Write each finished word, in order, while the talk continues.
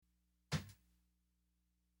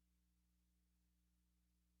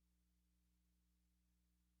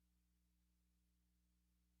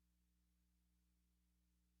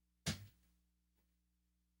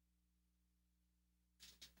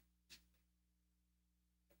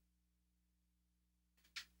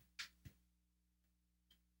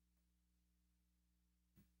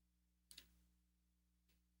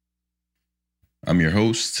I'm your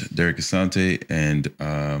host, Derek Asante, and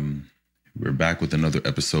we're back with another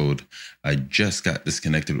episode. I just got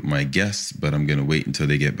disconnected with my guests, but I'm going to wait until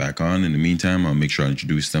they get back on. In the meantime, I'll make sure I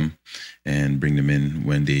introduce them and bring them in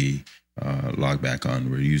when they log back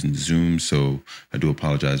on. We're using Zoom, so I do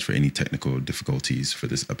apologize for any technical difficulties for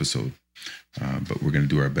this episode, but we're going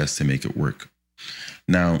to do our best to make it work.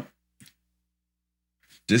 Now,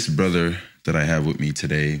 this brother that I have with me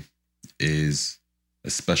today is a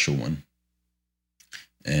special one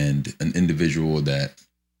and an individual that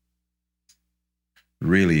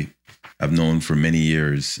really I've known for many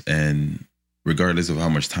years, and regardless of how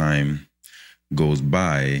much time goes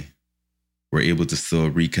by, we're able to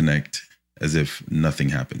still reconnect as if nothing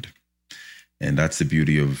happened. And that's the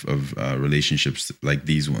beauty of relationships like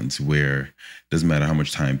these ones, where it doesn't matter how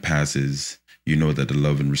much time passes, you know that the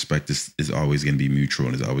love and respect is always going to be mutual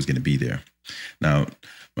and is always going to be there. Now,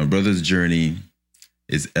 my brother's journey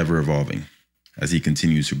is ever evolving as he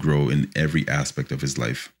continues to grow in every aspect of his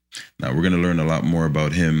life. Now, we're going to learn a lot more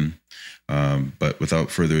about him, but without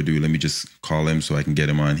further ado, let me just call him so I can get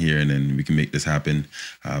him on here and then we can make this happen.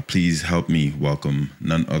 Please help me welcome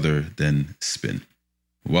none other than Spin.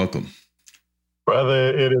 Welcome.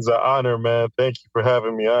 Brother, it is an honor, man. Thank you for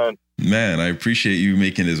having me on. Man, I appreciate you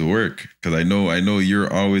making this work because I know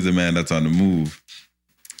you're always a man that's on the move.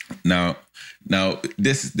 Now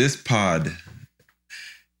this pod,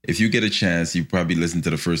 if you get a chance, you probably listen to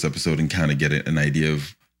the first episode and kind of get an idea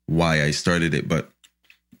of why I started it. But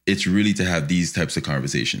it's really to have these types of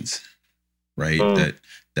conversations, right?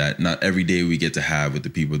 That not every day we get to have with the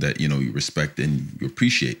people that, you know, you respect and you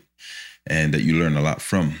appreciate and that you learn a lot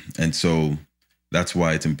from. And so that's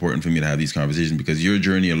why it's important for me to have these conversations, because your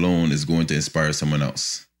journey alone is going to inspire someone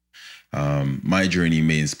else. My journey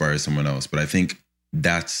may inspire someone else, but I think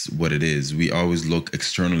that's what it is. We always look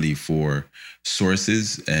externally for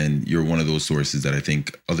sources, and you're one of those sources that I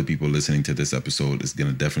think other people listening to this episode is going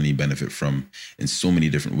to definitely benefit from in so many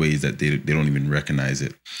different ways that they don't even recognize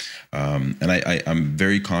it. And I'm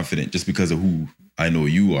very confident, just because of who I know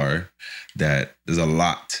you are, that there's a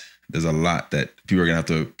lot that people are going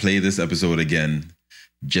to have to play this episode again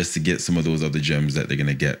just to get some of those other gems that they're going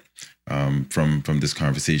to get from this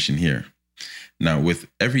conversation here. Now, with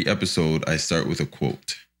every episode, I start with a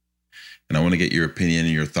quote, and I want to get your opinion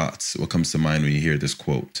and your thoughts. What comes to mind when you hear this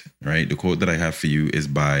quote, right? The quote that I have for you is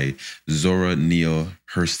by Zora Neale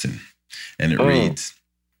Hurston, and it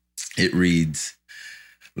reads,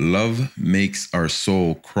 "Love makes our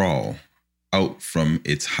soul crawl out from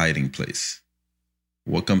its hiding place."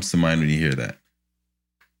 What comes to mind when you hear that?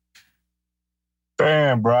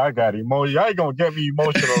 Damn, bro, I got emotion. Y'all gonna get me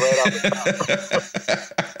emotional right off the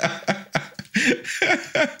top.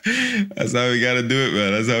 That's how we gotta do it,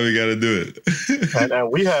 man. That's how we gotta do it.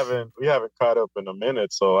 and we haven't caught up in a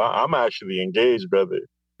minute, so I'm actually engaged, brother.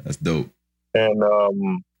 That's dope. And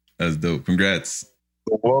that's dope. Congrats.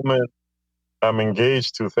 The woman I'm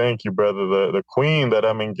engaged to, thank you, brother. The queen that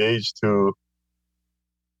I'm engaged to,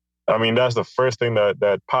 I mean, that's the first thing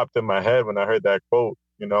that popped in my head when I heard that quote.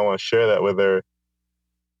 You know, I want to share that with her.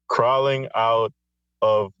 Crawling out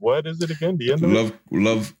of, what is it again? The end of it?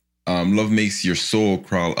 Love makes your soul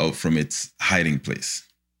crawl out from its hiding place.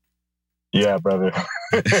 Yeah, brother.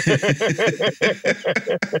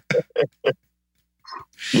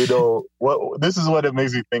 You know what? This is what it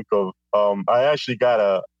makes me think of. I actually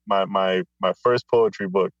got my first poetry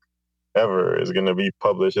book ever is going to be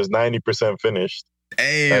published. It's 90% finished.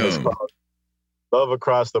 Damn. And it's called Love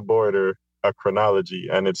Across the Border, a chronology,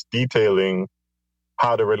 and it's detailing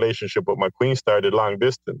how the relationship with my queen started long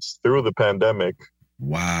distance through the pandemic.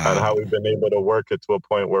 Wow. And how we've been able to work it to a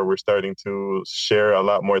point where we're starting to share a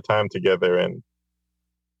lot more time together. And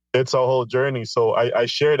it's a whole journey. So I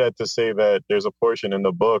share that to say that there's a portion in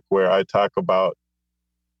the book where I talk about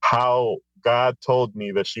how God told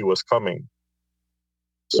me that she was coming.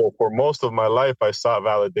 So for most of my life, I sought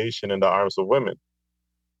validation in the arms of women.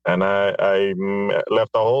 And I left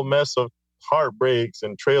a whole mess of heartbreaks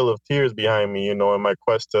and trail of tears behind me, you know, in my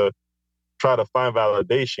quest to try to find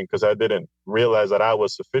validation, because I didn't realize that I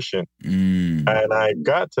was sufficient. And I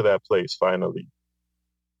got to that place finally.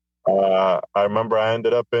 I remember I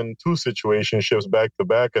ended up in 2 situationships back to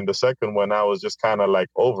back, and the second one I was just kind of like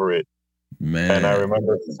over it. Man. And I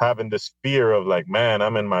remember having this fear of like, man,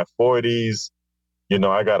 I'm in my 40s. You know,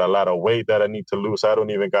 I got a lot of weight that I need to lose. I don't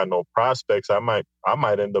even got no prospects. I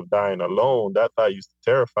might end up dying alone. That thought used to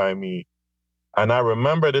terrify me. And I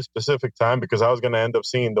remember this specific time because I was going to end up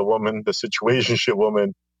seeing the woman, the situationship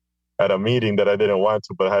woman, at a meeting that I didn't want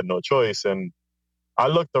to, but I had no choice. And I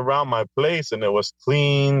looked around my place and it was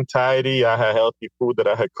clean, tidy. I had healthy food that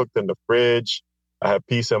I had cooked in the fridge. I had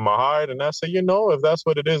peace in my heart. And I said, if that's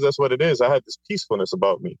what it is, that's what it is. I had this peacefulness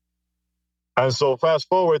about me. And so fast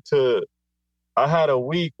forward to, I had a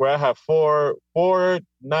week where I had four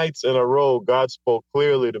nights in a row, God spoke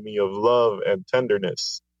clearly to me of love and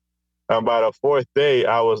tenderness. And by the fourth day,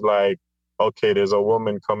 I was like, okay, there's a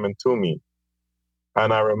woman coming to me.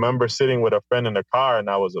 And I remember sitting with a friend in the car and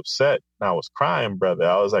I was upset and I was crying, brother.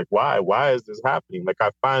 I was like, why? Why is this happening? Like,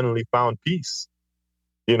 I finally found peace.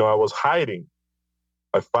 I was hiding.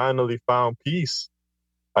 I finally found peace.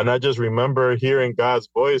 And I just remember hearing God's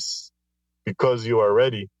voice, because you are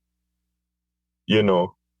ready, and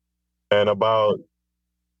about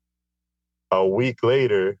a week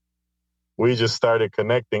later, we just started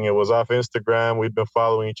connecting. It was off Instagram. We'd been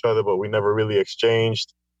following each other, but we never really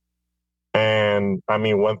exchanged. And I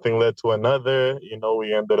mean, one thing led to another.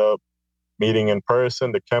 We ended up meeting in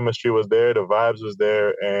person. The chemistry was there. The vibes was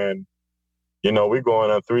there. And, we're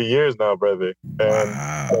going on 3 years now, brother. And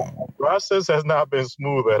wow. the process has not been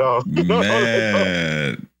smooth at all.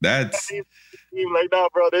 Man, that's... Like, nah,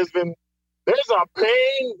 bro, there's a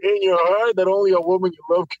pain in your heart that only a woman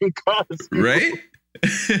you love can cause. Right?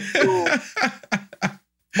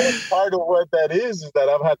 Part of what that is that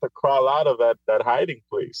I've had to crawl out of that hiding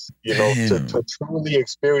place, to truly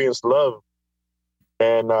experience love.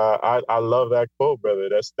 And I love that quote, brother.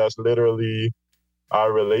 That's literally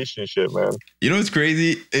our relationship, man. It's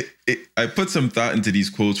crazy. I put some thought into these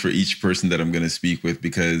quotes for each person that I'm going to speak with,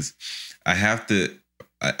 because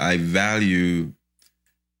I value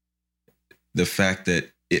the fact that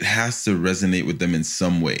it has to resonate with them in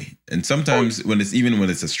some way. And sometimes when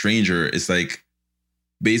it's a stranger, it's like,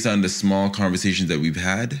 based on the small conversations that we've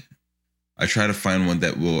had, I try to find one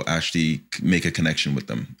that will actually make a connection with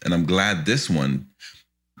them. And I'm glad this one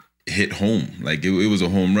hit home. Like, it was a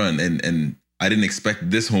home run. And I didn't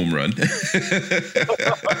expect this home run.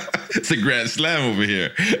 It's a grand slam over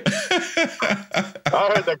here.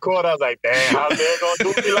 I heard the quote. I was like, damn, how they gonna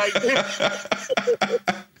do me like this?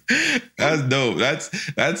 That's dope. This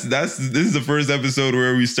is the first episode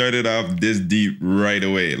where we started off this deep right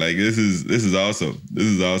away. Like, this is awesome. This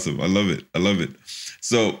is awesome. I love it.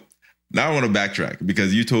 So now I want to backtrack,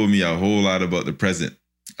 because you told me a whole lot about the present.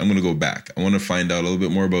 I'm going to go back. I want to find out a little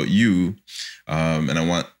bit more about you. And I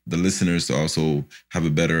want the listeners to also have a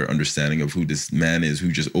better understanding of who this man is,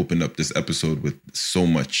 who just opened up this episode with so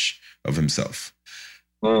much of himself.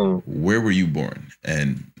 Where were you born,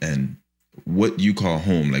 and what you call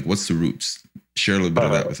home? Like, what's the roots? Share a little bit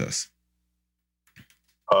of that with us.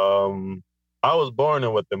 I was born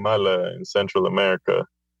in Guatemala in Central America,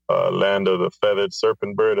 land of the feathered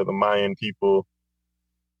serpent bird of the Mayan people.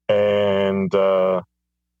 And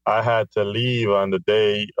I had to leave on the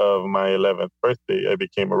day of my 11th birthday. I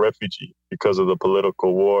became a refugee because of the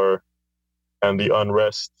political war and the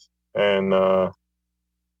unrest. And,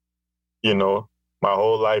 my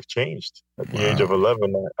whole life changed at the age of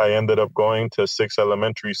 11. I ended up going to 6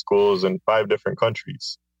 elementary schools in 5 different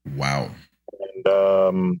countries. Wow.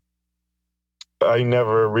 And I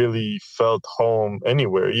never really felt home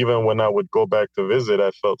anywhere. Even when I would go back to visit,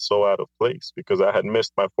 I felt so out of place because I had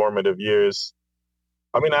missed my formative years.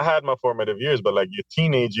 I mean, I had my formative years, but like your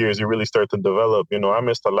teenage years, you really start to develop. I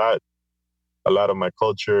missed a lot of my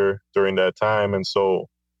culture during that time. And so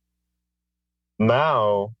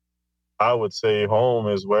now I would say home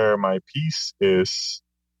is where my peace is.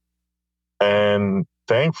 And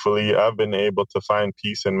thankfully, I've been able to find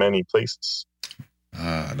peace in many places.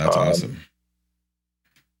 That's awesome.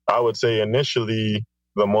 I would say initially,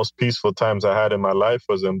 the most peaceful times I had in my life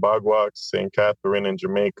was in Bagwak, St. Catherine in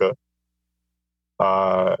Jamaica,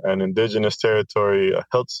 an indigenous territory, a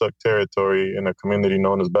Hiltzik territory in a community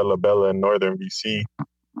known as Bella Bella in northern BC.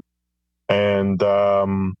 And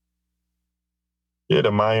the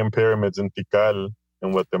Mayan pyramids in Tikal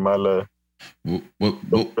in Guatemala. What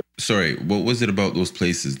was it about those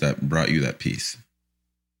places that brought you that peace?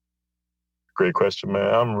 Great question,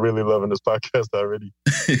 man. I'm really loving this podcast already.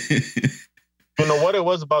 What it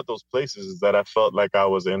was about those places is that I felt like I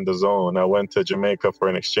was in the zone. I went to Jamaica for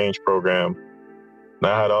an exchange program. And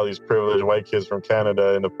I had all these privileged white kids from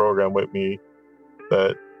Canada in the program with me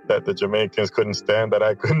that the Jamaicans couldn't stand, that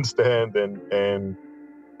I couldn't stand. And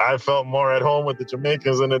I felt more at home with the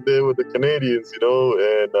Jamaicans than I did with the Canadians,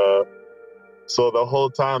 And so the whole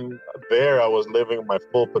time there, I was living my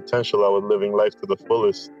full potential. I was living life to the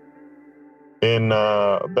fullest. In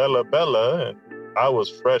Bella Bella, and I was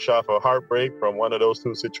fresh off a heartbreak from one of those 2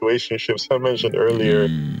 situationships I mentioned earlier.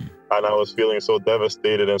 And I was feeling so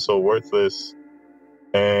devastated and so worthless.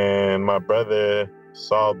 And my brother,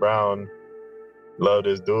 Saul Brown, loved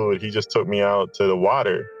this dude. He just took me out to the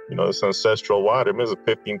water, this ancestral water. It's a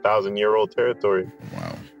 15,000-year-old territory.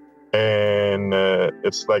 Wow. And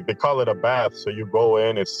it's like, they call it a bath. So you go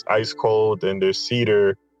in, it's ice cold, and there's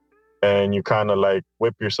cedar, and you kind of like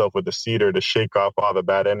whip yourself with the cedar to shake off all the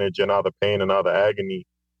bad energy and all the pain and all the agony.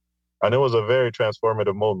 And it was a very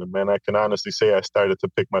transformative moment, man. I can honestly say I started to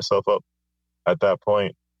pick myself up at that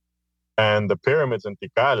point. And the pyramids in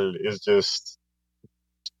Tikal is just,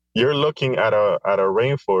 you're looking at a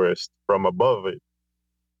rainforest from above it.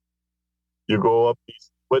 You go up these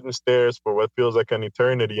wooden stairs for what feels like an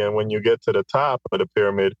eternity, and when you get to the top of the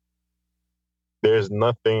pyramid, there's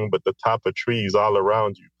nothing but the top of trees all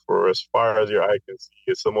around you for as far as your eye can see.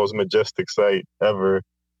 It's the most majestic sight ever.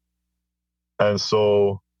 And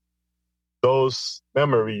so those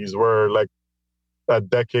memories were like a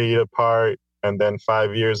decade apart and then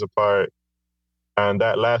 5 years apart. And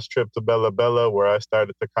that last trip to Bella Bella, where I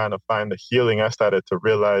started to kind of find the healing, I started to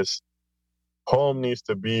realize home needs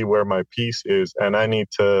to be where my peace is, and I need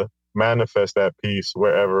to manifest that peace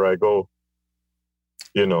wherever I go.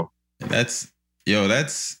 That's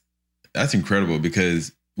incredible,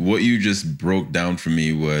 because what you just broke down for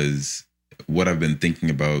me was what I've been thinking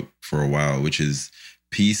about for a while, which is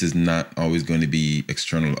peace is not always going to be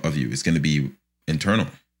external of you. It's going to be internal.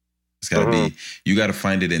 It's got to be, you got to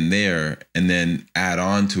find it in there and then add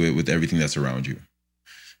on to it with everything that's around you.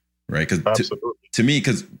 Right? Because to me,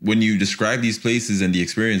 because when you describe these places and the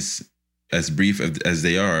experience, as brief as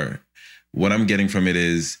they are, what I'm getting from it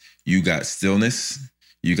is you got stillness,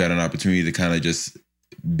 you got an opportunity to kind of just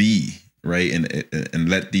be, right? And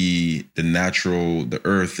let the natural, the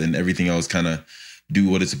earth and everything else kind of do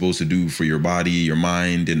what it's supposed to do for your body, your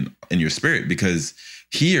mind, and your spirit. Because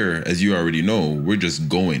here, as you already know, we're just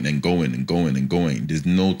going and going and going and going. There's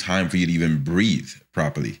no time for you to even breathe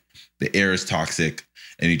properly. The air is toxic,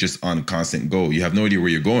 and you're just on constant go. You have no idea where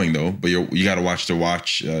you're going, though, but you got to watch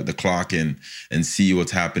the clock and see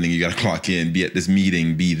what's happening. You got to clock in, be at this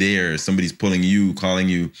meeting, be there. Somebody's pulling you, calling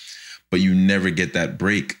you, but you never get that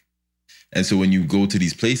break. And so when you go to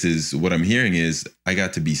these places, what I'm hearing is I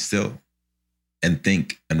got to be still and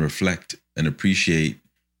think and reflect and appreciate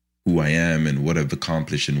who I am and what I've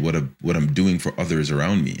accomplished and what I'm doing for others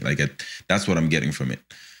around me. Like that's what I'm getting from it.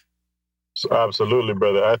 So absolutely,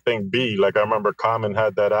 brother. I think B, like I remember Common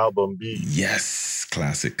had that album B. Yes,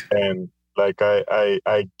 classic. And like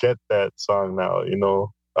I get that song now,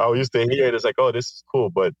 I used to hear it, it's like, oh, this is cool.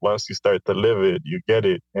 But once you start to live it, you get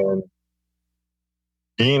it. And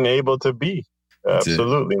being able to be.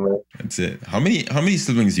 Absolutely, man. That's it. How many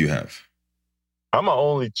siblings do you have? I'm an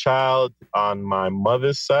only child on my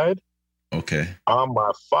mother's side. Okay. On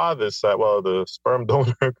my father's side, well, the sperm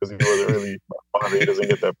donor, because he wasn't really my father, he doesn't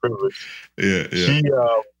get that privilege. Yeah.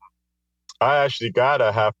 I actually got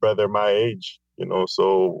a half brother my age,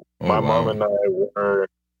 so my mom and I were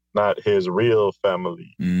not his real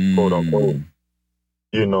family, quote unquote.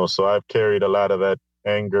 So I've carried a lot of that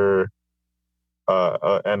anger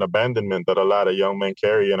and abandonment that a lot of young men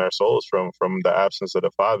carry in our souls from the absence of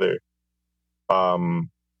the father.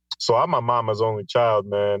 So I'm my mama's only child,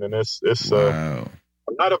 man, and it's wow.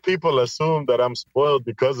 A lot of people assume that I'm spoiled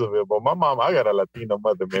because of it, but my mom, I got a Latina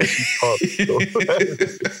mother, man. She's tough. So no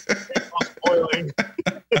spoiling.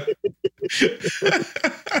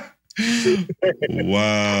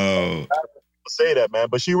 Wow. Say that, man,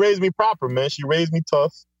 but she raised me proper, man. She raised me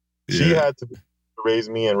tough. Yeah. She had to raise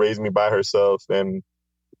me by herself, and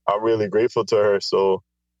I'm really grateful to her. So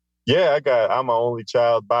yeah, I'm my only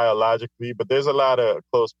child biologically, but there's a lot of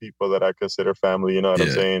close people that I consider family, you know what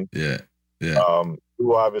I'm saying? Yeah.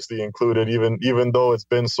 Who obviously included, even though it's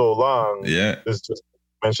been so long, it's just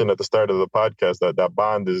mentioned at the start of the podcast that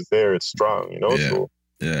bond is there, it's strong, So,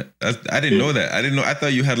 I didn't know that. I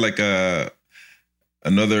thought you had like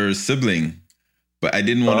another sibling, but I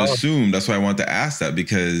didn't want to assume. That's why I wanted to ask that,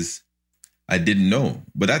 because I didn't know.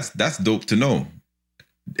 But that's dope to know.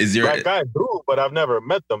 Is there like I do, but I've never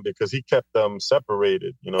met them because he kept them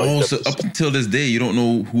separated. So up until this day, you don't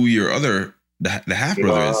know who your the half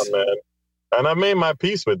brother is. Man. And I made my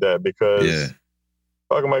peace with that because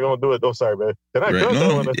fuck am I gonna do it? Oh, sorry, man. Can I cuss?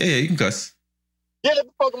 No, you can cuss. Yeah, the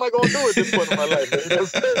fuck am I gonna do at this point in my life, man?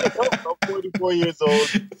 I'm 44 years old.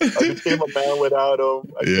 I became a man without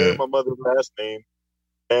him. I carry my mother's last name,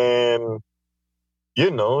 and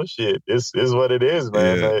shit, is what it is,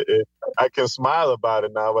 man. Yeah. I can smile about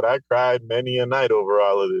it now, but I cried many a night over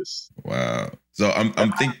all of this. Wow. So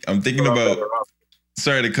I'm thinking about.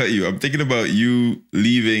 Sorry to cut you. I'm thinking about you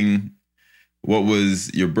leaving what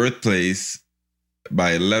was your birthplace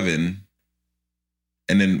by 11,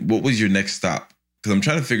 and then what was your next stop? Because I'm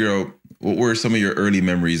trying to figure out what were some of your early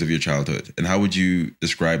memories of your childhood, and how would you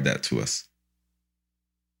describe that to us?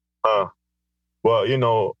 Uh, well,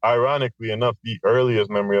 ironically enough, the earliest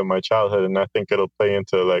memory of my childhood, and I think it'll play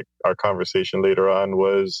into like our conversation later on,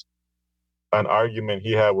 was an argument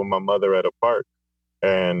he had with my mother at a park,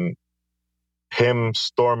 and him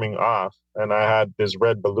storming off, and I had this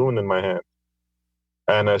red balloon in my hand.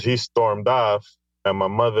 And as he stormed off and my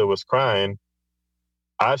mother was crying,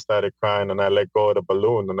 I started crying and I let go of the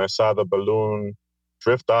balloon, and I saw the balloon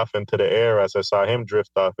drift off into the air as I saw him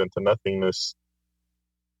drift off into nothingness.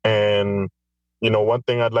 And, one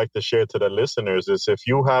thing I'd like to share to the listeners is if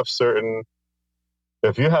you have certain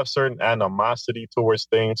animosity towards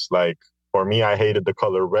things, like for me, I hated the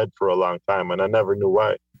color red for a long time and I never knew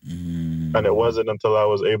why. And it wasn't until I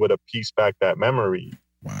was able to piece back that memory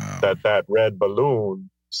that red balloon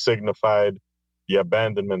signified the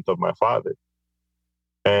abandonment of my father.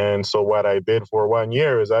 And so what I did for 1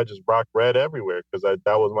 year is I just rocked red everywhere because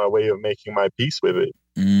that was my way of making my peace with it.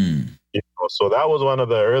 So that was one of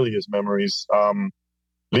the earliest memories.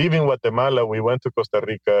 Leaving Guatemala, we went to Costa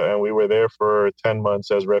Rica and we were there for 10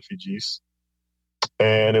 months as refugees.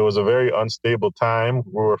 And it was a very unstable time.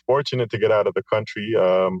 We were fortunate to get out of the country.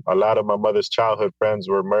 A lot of my mother's childhood friends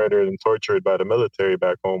were murdered and tortured by the military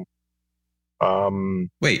back home.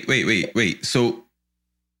 Wait. So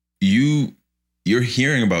you're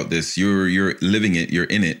hearing about this. You're living it. You're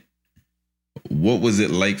in it. What was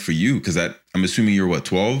it like for you? Because I'm assuming you're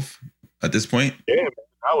 12 at this point? Yeah, man.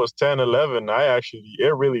 I was 10, 11.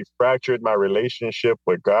 It really fractured my relationship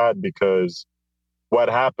with God, because what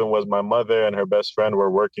happened was my mother and her best friend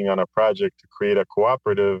were working on a project to create a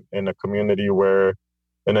cooperative in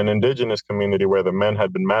an indigenous community where the men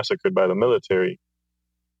had been massacred by the military.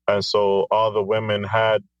 And so all the women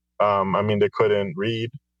had, they couldn't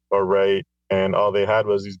read or write, and all they had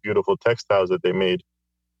was these beautiful textiles that they made.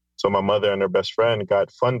 So my mother and her best friend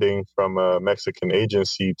got funding from a Mexican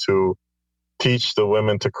agency to teach the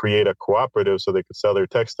women to create a cooperative so they could sell their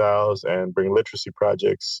textiles and bring literacy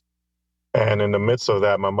projects. And in the midst of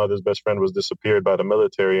that, my mother's best friend was disappeared by the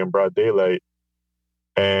military in broad daylight.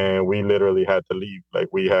 And we literally had to leave. Like,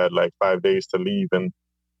 we had 5 days to leave. And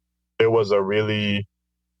it was a really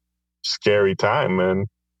scary time, man.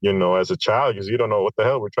 As a child, because you don't know what the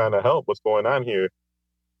hell we're trying to help. What's going on here?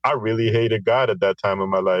 I really hated God at that time in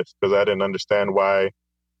my life because I didn't understand why.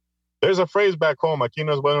 There's a phrase back home, aquí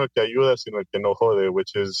no es bueno el que ayuda, sino el que no jode,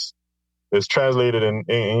 which is translated in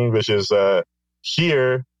English is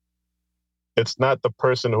here, it's not the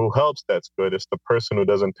person who helps that's good, it's the person who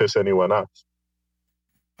doesn't piss anyone off.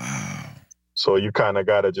 Wow. So you kind of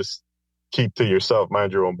got to just keep to yourself,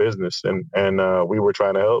 mind your own business. And we were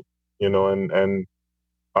trying to help, and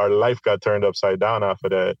our life got turned upside down off of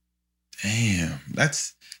that. Damn.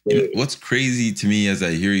 That's what's crazy to me as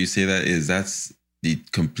I hear you say that is that's the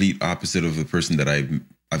complete opposite of the person that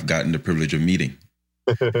I've gotten the privilege of meeting.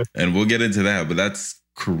 And we'll get into that, but that's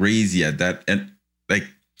crazy at that. And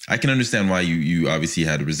I can understand why you obviously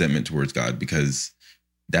had a resentment towards God, because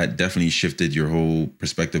that definitely shifted your whole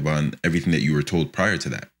perspective on everything that you were told prior to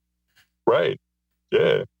that. Right.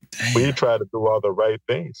 Yeah. Damn. We try to do all the right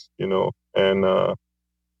things, and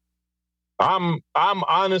I'm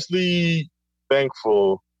honestly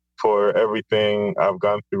thankful for everything I've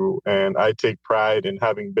gone through, and I take pride in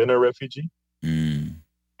having been a refugee.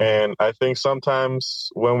 And I think sometimes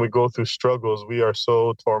when we go through struggles, we are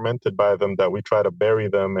so tormented by them that we try to bury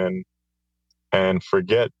them and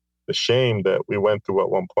forget the shame that we went through at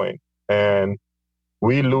one point. And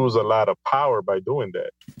we lose a lot of power by doing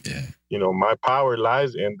that. Yeah. My power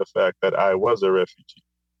lies in the fact that I was a refugee.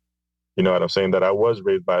 You know what I'm saying? That I was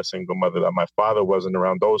raised by a single mother, that my father wasn't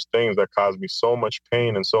around. Those things that caused me so much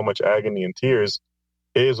pain and so much agony and tears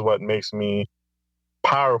is what makes me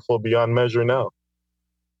powerful beyond measure now.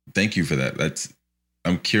 Thank you for that.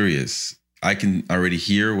 I'm curious. I can already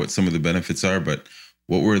hear what some of the benefits are, but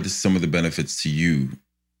what were some of the benefits to you,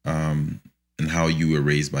 and how you were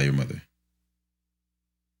raised by your mother?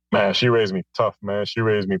 Man, she raised me tough, man. She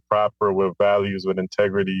raised me proper, with values, with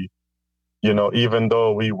integrity. Even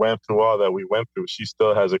though we went through all that we went through, she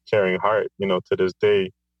still has a caring heart, to this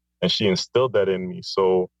day. And she instilled that in me.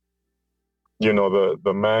 So,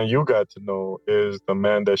 the man you got to know is the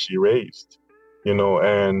man that she raised,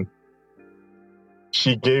 and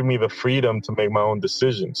she gave me the freedom to make my own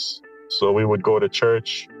decisions. So we would go to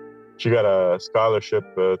church. She got a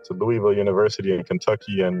scholarship to Louisville University in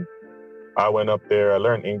Kentucky. And I went up there. I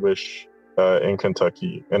learned English in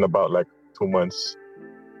Kentucky in about 2 months.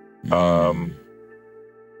 And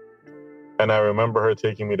I remember her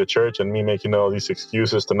taking me to church and me making all these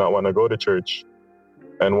excuses to not want to go to church.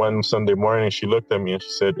 And one Sunday morning, she looked at me and she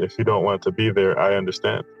said, "If you don't want to be there, I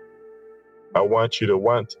understand." I want you to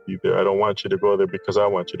want to be there. I don't want you to go there because I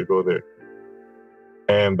want you to go there.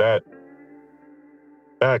 And that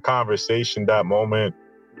conversation, that moment,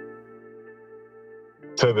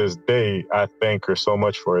 to this day, I thank her so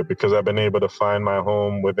much for it, because I've been able to find my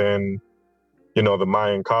home within, the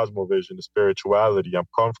Mayan cosmovision, the spirituality. I'm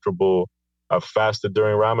comfortable. I've fasted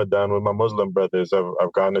during Ramadan with my Muslim brothers.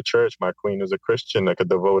 I've gone to church. My queen is a Christian, like a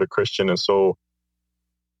devoted Christian. And so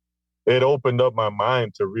it opened up my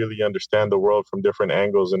mind to really understand the world from different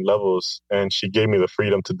angles and levels. And she gave me the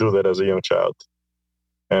freedom to do that as a young child.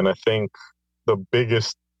 And I think the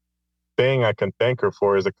biggest thing I can thank her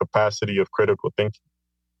for is the capacity of critical thinking.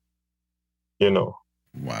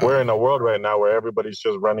 Wow. We're in a world right now where everybody's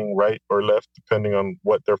just running right or left, depending on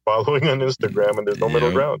what they're following on Instagram, and there's no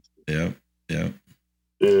middle ground. Yeah.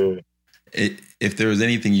 If there was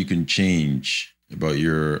anything you can change about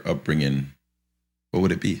your upbringing, what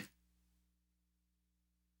would it be?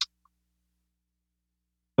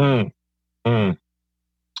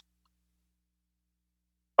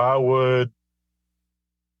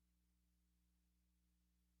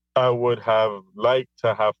 I would have liked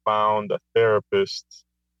to have found a therapist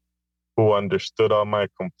who understood all my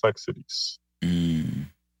complexities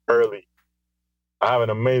early. I have an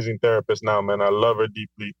amazing therapist now, man. I love her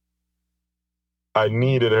deeply. I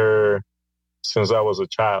needed her since I was a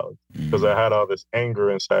child because I had all this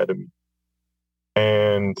anger inside of me.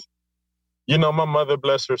 And, my mother,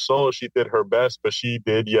 bless her soul, she did her best, but she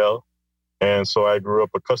did yell. And so I grew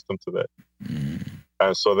up accustomed to that.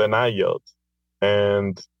 And so then I yelled.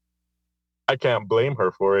 And I can't blame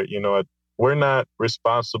her for it. We're not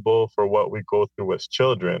responsible for what we go through as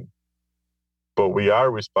children, but we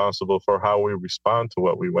are responsible for how we respond to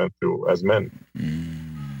what we went through as men.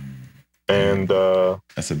 And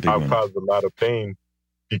that's a big one. I've caused a lot of pain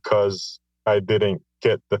because I didn't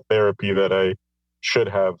get the therapy that I should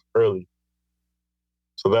have early.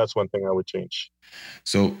 So that's one thing I would change.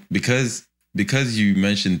 So because you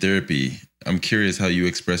mentioned therapy, I'm curious how you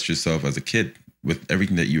expressed yourself as a kid with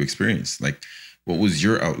everything that you experienced. Like, what was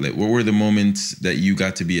your outlet? What were the moments that you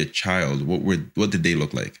got to be a child? What did they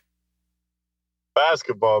look like?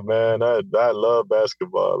 Basketball, man. I love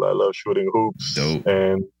basketball. I love shooting hoops. Dope.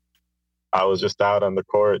 And I was just out on the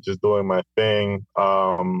court, just doing my thing.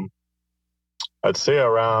 I'd say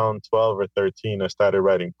around 12 or 13, I started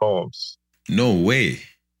writing poems. No way.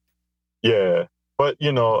 Yeah. But,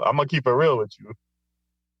 I'm going to keep it real with you.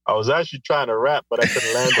 I was actually trying to rap, but I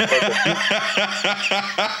couldn't land the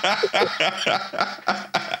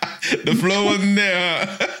The flow wasn't there,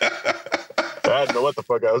 huh? I didn't know what the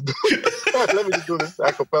fuck I was doing. Let me just do this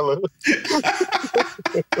a cappella.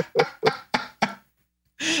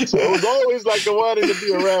 So it was always like I wanted to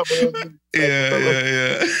be a rapper.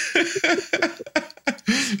 Yeah.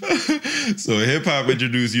 So hip-hop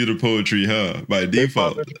introduced you to poetry, huh? By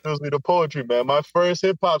default. Hip-hop introduced me to poetry, man. My first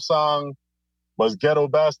hip-hop song was Ghetto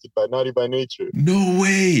Bastard by Naughty by Nature. No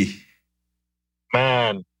way.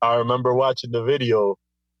 Man, I remember watching the video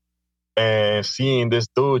and seeing this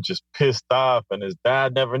dude just pissed off, and his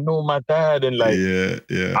dad never knew my dad. And yeah.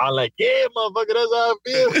 I'm like, yeah, motherfucker, that's how I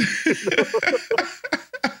feel.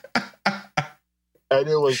 And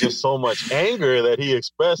it was just so much anger that he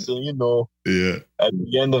expressed. And, at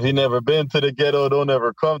the end of, he never been to the ghetto, don't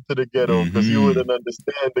ever come to the ghetto, because you wouldn't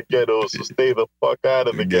understand the ghetto, so stay the fuck out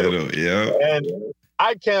of the ghetto. Yeah. And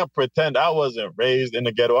I can't pretend I wasn't raised in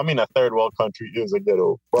the ghetto. I mean, a third world country is a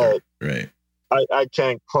ghetto, but right. I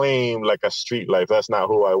can't claim like a street life. That's not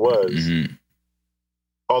who I was.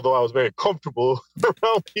 Although I was very comfortable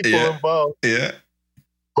around people involved. Yeah.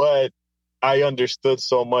 But I understood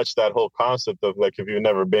so much that whole concept of like, if you've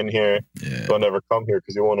never been here, don't ever come here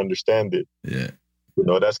because you won't understand it. Yeah.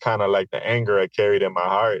 That's kind of like the anger I carried in my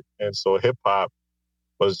heart. And so hip hop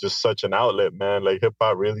was just such an outlet, man. Like hip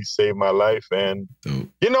hop really saved my life. And,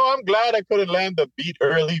 I'm glad I couldn't land the beat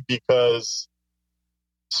early, because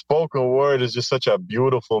spoken word is just such a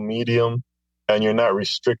beautiful medium and you're not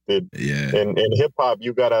restricted. Yeah. In hip hop,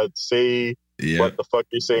 you got to say what the fuck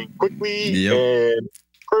you're saying quickly and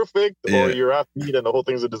perfect, or you're off beat and the whole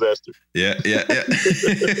thing's a disaster. Yeah. Yeah,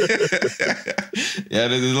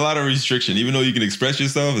 there's a lot of restriction. Even though you can express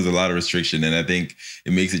yourself, there's a lot of restriction. And I think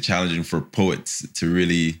it makes it challenging for poets to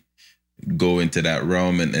really go into that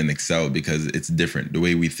realm and excel, because it's different. The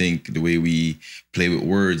way we think, the way we play with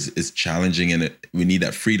words is challenging, and we need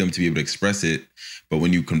that freedom to be able to express it. But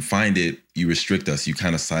when you confine it, you restrict us. You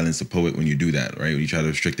kind of silence the poet when you do that, right? When you try to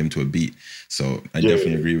restrict them to a beat. So I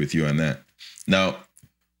definitely agree with you on that. Now,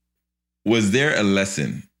 was there a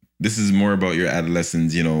lesson? This is more about your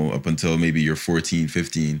adolescence, up until maybe you're 14,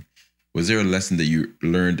 15. Was there a lesson that you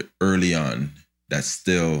learned early on that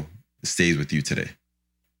still stays with you today?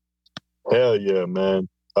 Hell yeah, man.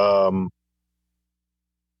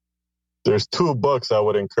 There's 2 books I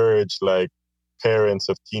would encourage like parents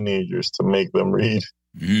of teenagers to make them read.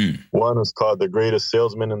 One is called The Greatest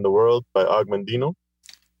Salesman in the World by Ogmandino.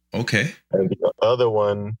 Okay. And the other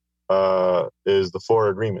one is The 4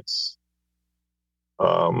 Agreements.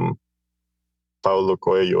 Paulo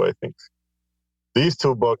Coelho, I think. These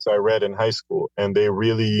 2 books I read in high school, and they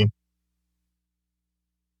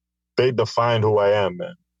define who I am,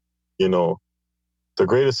 man. You know, The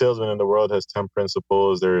Greatest Salesman in the World has 10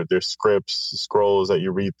 principles. They're scripts, scrolls that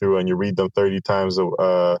you read through, and you read them 30 times.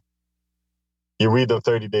 You read them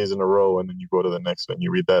 30 days in a row, and then you go to the next one. You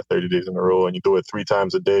read that 30 days in a row, and you do it 3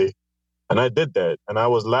 times a day. And I did that. And I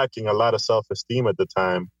was lacking a lot of self-esteem at the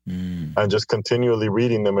time. And just continually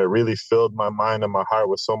reading them, it really filled my mind and my heart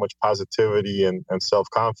with so much positivity and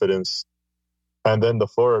self-confidence. And then the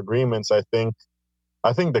 4 Agreements, I think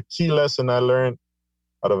the key lesson I learned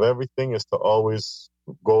out of everything is to always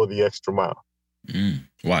go the extra mile.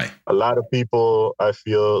 Why? A lot of people, I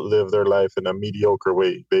feel, live their life in a mediocre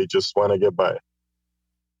way. They just want to get by.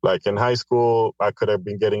 Like in high school, I could have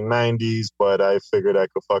been getting 90s, but I figured I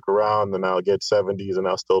could fuck around and I'll get 70s and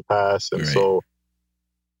I'll still pass. And so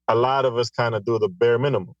a lot of us kind of do the bare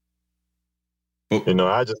minimum. You know,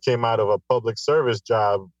 I just came out of a public service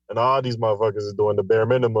job and all these motherfuckers are doing the bare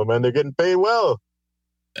minimum and they're getting paid well.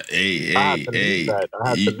 I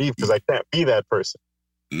have to leave because I can't be that person.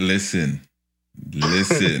 Listen.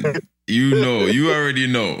 You already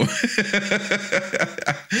know.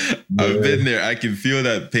 I've been there. I can feel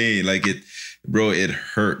that pain. Like it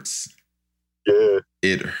hurts. Yeah.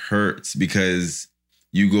 It hurts because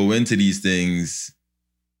you go into these things,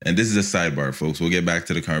 and this is a sidebar, folks. We'll get back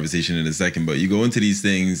to the conversation in a second, but you go into these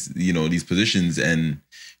things, you know, these positions, and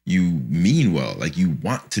you mean well. Like you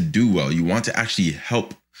want to do well. You want to actually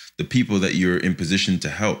help the people that you're in position to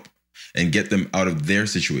help and get them out of their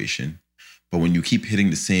situation. But when you keep hitting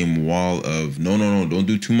the same wall of, no, don't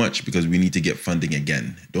do too much because we need to get funding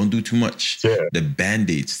again. Don't do too much. Yeah. The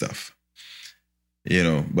Band-Aid stuff. You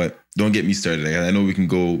know, but don't get me started. I know we can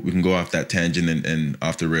go off that tangent and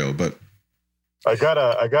off the rail, but I got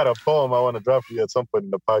a poem I want to drop for you at some point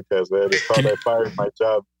in the podcast, man. It's called I Fired My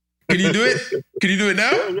Job. Can you do it? Can you do it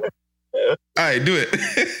now? Yeah. All right, do it.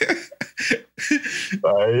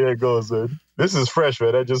 All right, here it goes, man. This is fresh,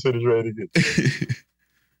 man. I just finished writing it.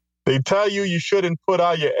 They tell you shouldn't put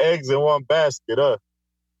all your eggs in one basket,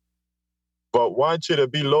 but want you to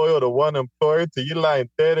be loyal to one employer till you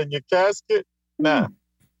lying dead in your casket? Nah.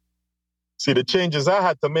 See, the changes I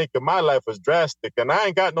had to make in my life was drastic, and I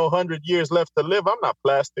ain't got no 100 years left to live. I'm not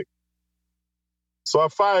plastic. So I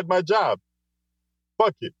fired my job.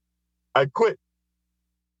 Fuck it. I quit.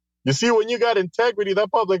 You see, when you got integrity,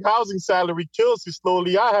 that public housing salary kills you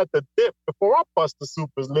slowly. I had to dip before I bust the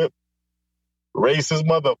super's lip. Racist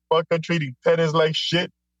motherfucker treating tenants like shit.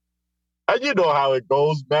 And you know how it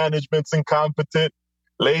goes. Management's incompetent.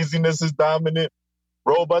 Laziness is dominant.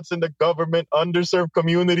 Robots in the government, underserved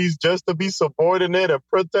communities just to be subordinate and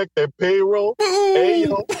protect their payroll. Hey,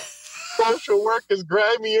 yo. Social work is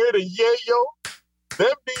grimier than yayo.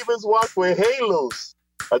 Them demons walk with halos.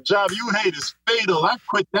 A job you hate is fatal. I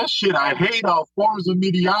quit that shit. I hate all forms of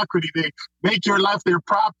mediocrity. They make your life their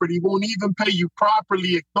property, won't even pay you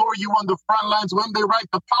properly, ignore you on the front lines when they write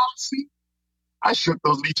the policy. I shook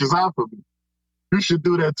those leeches off of me. You should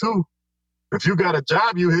do that too. If you got a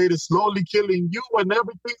job you hate, it's slowly killing you and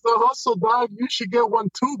everything's a hustle, dog. You should get one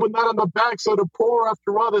too, but not on the backs of the poor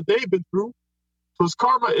after all that they've been through. Because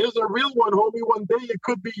karma is a real one, homie. One day it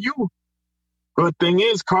could be you. Good thing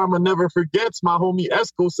is, karma never forgets. My homie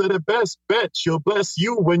Esco said it best. Bet she'll bless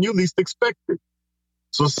you when you least expect it.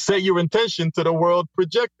 So set your intention to the world,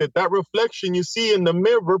 project it. That reflection you see in the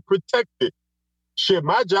mirror, protect it. Shit,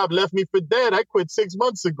 my job left me for dead. I quit 6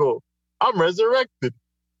 months ago. I'm resurrected.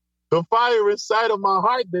 The fire inside of my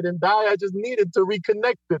heart didn't die. I just needed to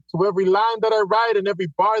reconnect it to every line that I write and every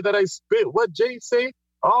bar that I spit. What Jay say?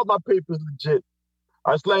 All my papers legit.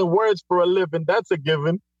 I slang words for a living. That's a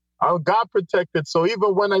given. I'm God protected, so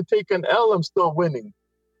even when I take an L, I'm still winning.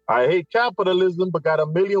 I hate capitalism, but got a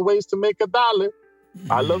million ways to make $1.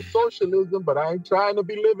 I love socialism, but I ain't trying to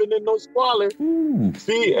be living in no squalor.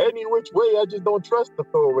 See, any which way, I just don't trust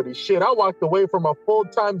authority. Shit, I walked away from a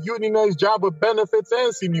full-time unionized job with benefits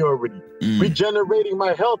and seniority. Regenerating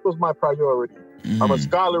my health was my priority. I'm a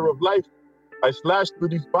scholar of life. I slashed through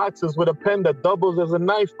these boxes with a pen that doubles as a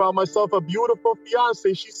knife. Found myself a beautiful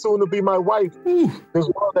fiance. She's soon to be my wife. This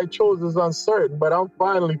world I chose is uncertain, but I'm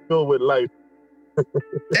finally filled with life.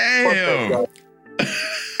 Damn.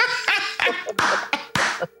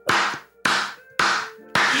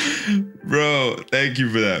 Bro, thank you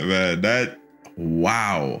for that, man.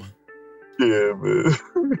 Wow. Yeah, man.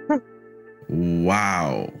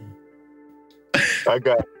 Wow. I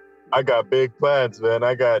got big plans, man.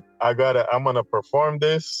 I'm gonna perform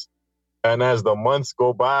this. And as the months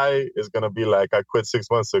go by, it's gonna be like I quit 6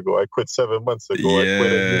 months ago. I quit 7 months ago. I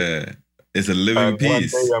quit a year. Yeah. It's a living And one day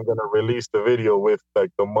piece. I'm gonna release the video with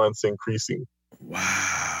like the months increasing.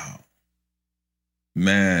 Wow.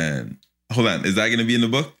 Man. Hold on. Is that gonna be in the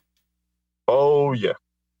book? Oh yeah.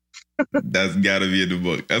 That's gotta be in the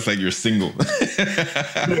book. That's like your single.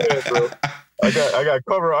 Yeah, bro. I got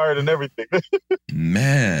cover art and everything.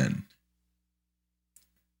 Man.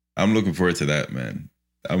 I'm looking forward to that, man.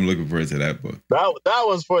 I'm looking forward to that book. That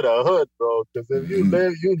was for the hood, bro. Because if you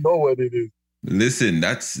live, you know what it is. Listen,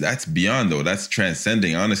 that's beyond though. That's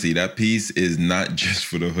transcending. Honestly, that piece is not just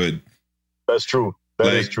for the hood. That's true.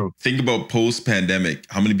 That is true. Think about post-pandemic.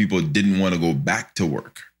 How many people didn't want to go back to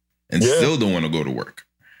work and still don't want to go to work?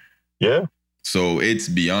 Yeah. So it's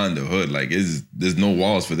beyond the hood. Like, there's no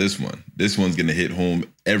walls for this one. This one's gonna hit home,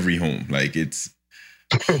 every home. Like, it's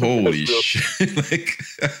holy shit. Like,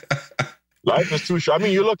 life is too short. I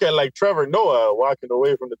mean, you look at like Trevor Noah walking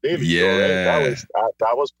away from the Daily Show, right?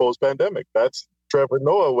 That was post-pandemic. That's Trevor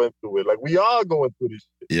Noah went through it. Like, we all going through this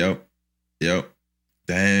shit. Yep.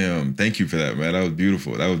 Damn. Thank you for that, man. That was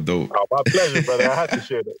beautiful. That was dope. Oh, my pleasure, brother. I had to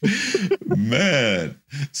share that. Man.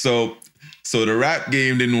 So the rap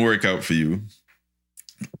game didn't work out for you.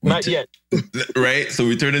 Not yet. Right? So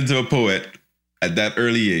we turned into a poet at that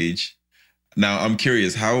early age. Now, I'm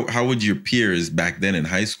curious, how would your peers back then in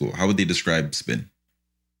high school, how would they describe spin?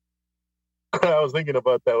 I was thinking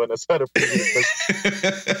about that when I started playing.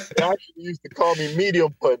 They actually used to call me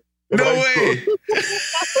medium pun in high school.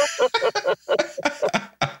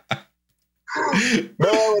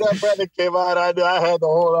 No, when that brother came out, I knew I had the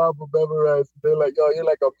whole album memorized. They're like, yo, you're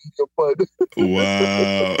like a medium pun.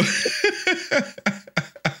 Wow.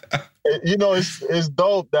 You know, it's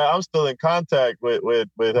dope that I'm still in contact with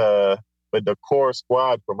the core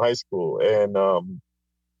squad from high school. And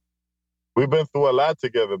we've been through a lot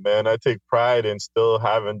together, man. I take pride in still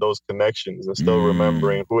having those connections and still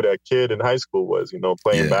remembering who that kid in high school was, you know,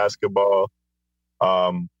 playing basketball,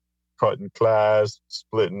 cutting class,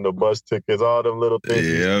 splitting the bus tickets, all them little things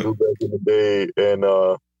we used to do back in the day. And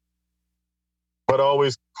but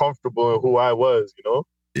always comfortable in who I was, you know?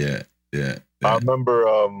 Yeah. I remember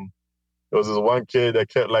there was this one kid that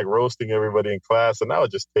kept like roasting everybody in class, and I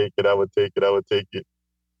would just take it. I would take it.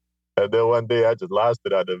 And then one day I just lost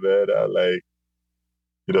it out of bed. I like,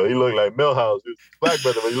 you know, he looked like Milhouse. He was a black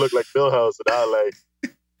brother, but he looked like Milhouse. And I like,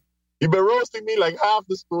 he been roasting me like half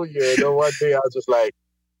the school year. And then one day I was just like,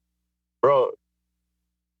 bro,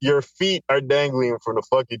 your feet are dangling from the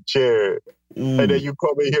fucking chair. And then you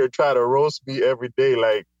come in here and try to roast me every day.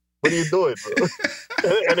 Like, what are you doing, bro?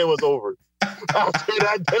 And it was over. After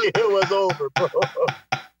that day, it was over, bro.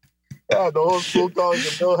 God, the whole school calling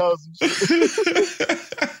him Milhouse and shit.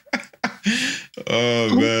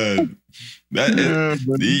 Oh man,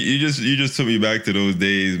 you just took me back to those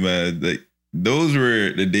days, man. Like, those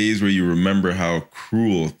were the days where you remember how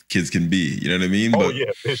cruel kids can be. You know what I mean? Oh,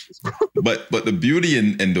 yeah, vicious, bro. But the beauty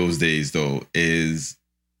in those days though is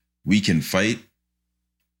we can fight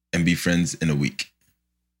and be friends in a week.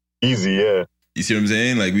 Easy, yeah. You see what I'm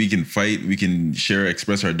saying? Like, we can fight, we can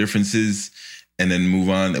express our differences, and then move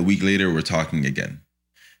on. A week later, we're talking again.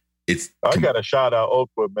 I got to shout out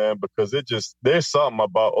Oakwood, man, because there's something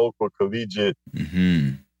about Oakwood Collegiate.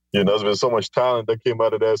 Mm-hmm. You know, there's been so much talent that came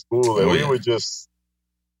out of that school. And we were just,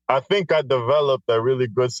 I think I developed a really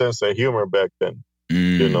good sense of humor back then,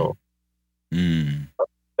 you know. And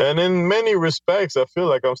in many respects, I feel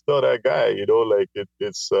like I'm still that guy, you know, like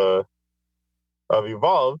I've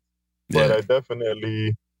evolved. But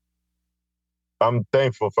I'm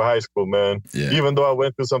thankful for high school, man. Yeah. Even though I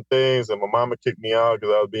went through some things and my mama kicked me out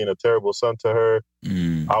because I was being a terrible son to her.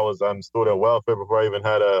 I was on student welfare before I even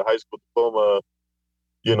had a high school diploma.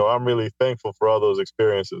 You know, I'm really thankful for all those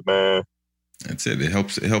experiences, man. That's it. It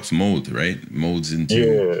helps mold, right? Molds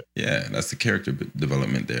into, that's the character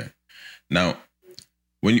development there. Now,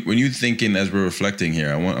 when you're thinking, as we're reflecting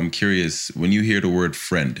here, I'm curious, when you hear the word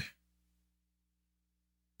friend,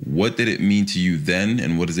 what did it mean to you then,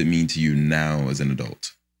 and what does it mean to you now as an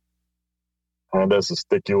adult? And that's a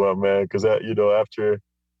sticky one, man, because you know,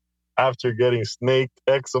 after getting snaked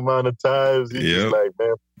X amount of times, you're just like,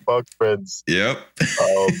 man, fuck friends. Yep.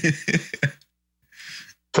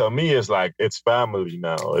 To me, it's like it's family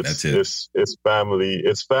now. It's family.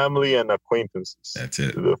 It's family and acquaintances. That's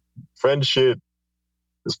it. The friendship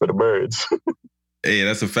is for the birds. Hey,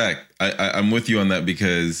 that's a fact. I'm with you on that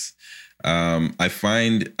because I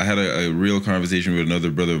had a real conversation with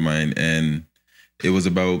another brother of mine, and it was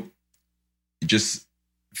about just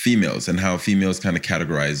females and how females kind of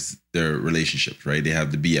categorize their relationships, right? They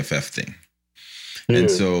have the BFF thing. Yeah.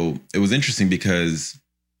 And so it was interesting because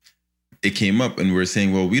it came up and we were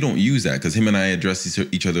saying, well, we don't use that because him and I address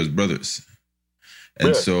each other as brothers.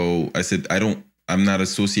 And so I said, I'm not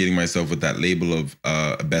associating myself with that label of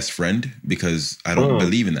a best friend because I don't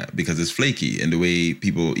believe in that, because it's flaky, and the way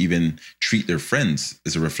people even treat their friends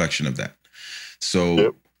is a reflection of that.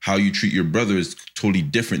 So how you treat your brother is totally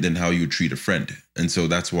different than how you treat a friend. And so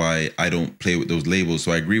that's why I don't play with those labels.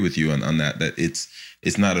 So I agree with you on that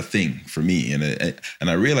it's not a thing for me. And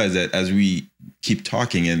I realize that as we keep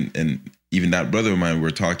talking and even that brother of mine, we're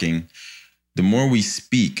talking, the more we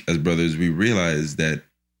speak as brothers, we realize that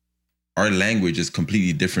our language is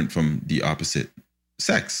completely different from the opposite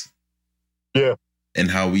sex. Yeah. And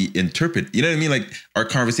how we interpret, you know what I mean? Like our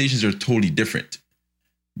conversations are totally different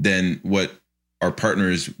than what our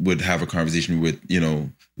partners would have a conversation with,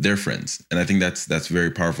 their friends. And I think that's very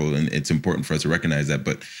powerful, and it's important for us to recognize that.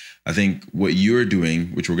 But I think what you're doing,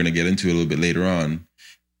 which we're going to get into a little bit later on,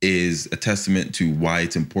 is a testament to why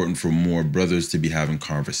it's important for more brothers to be having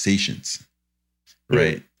conversations,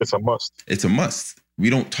 right? Yeah, it's a must. It's a must. We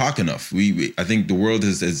don't talk enough. I think the world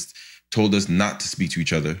has told us not to speak to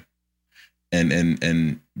each other.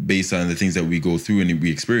 And based on the things that we go through and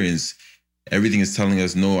we experience, everything is telling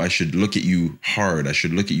us, no, I should look at you hard. I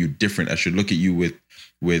should look at you different. I should look at you with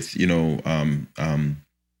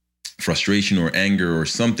frustration or anger or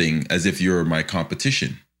something, as if you're my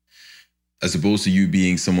competition, as opposed to you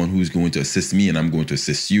being someone who's going to assist me and I'm going to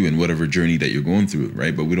assist you in whatever journey that you're going through,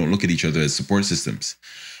 right? But we don't look at each other as support systems.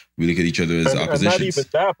 We look at each other as oppositions. And not even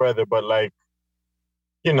that, brother, but like,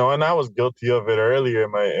 and I was guilty of it earlier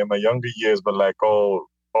in my younger years, but like, oh,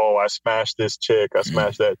 I smashed this chick, I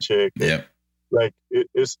smashed that chick. Yeah. Like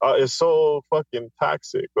it's so fucking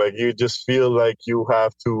toxic. Like you just feel like you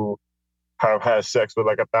have to have had sex with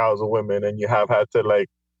like 1,000 women, and you have had to like,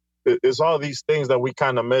 it's all these things that we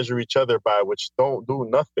kind of measure each other by, which don't do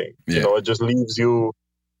nothing. Yeah. It just leaves you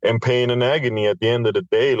in pain and agony at the end of the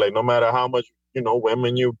day. Like no matter how much,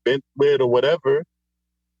 women you've been with or whatever,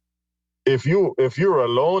 if you're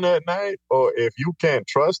alone at night, or if you can't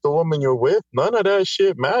trust the woman you're with, none of that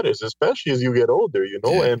shit matters, especially as you get older,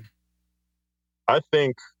 Yeah. And I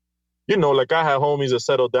think, like I had homies that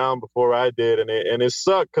settled down before I did, and it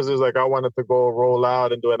sucked because it's like I wanted to go roll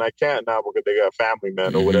out and do it, and I can't now because they got family,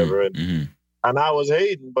 man, or whatever. And I was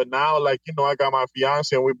hating, but now, like, I got my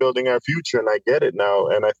fiance and we're building our future, and I get it now.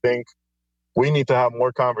 And I think we need to have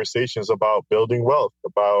more conversations about building wealth,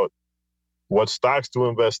 about what stocks to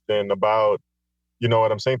invest in, about,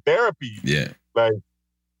 what I'm saying, therapy. Yeah. Like,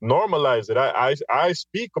 normalize it. I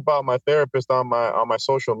speak about my therapist on my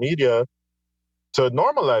social media to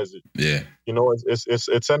normalize it. Yeah.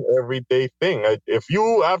 It's an everyday thing. If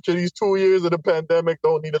you, after these 2 years of the pandemic,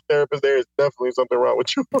 don't need a therapist, there is definitely something wrong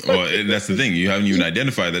with you. Well, and that's the thing. You haven't even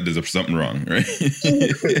identified that there's something wrong, right?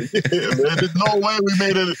 Yeah, man, there's no way we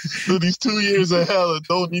made it through these 2 years of hell and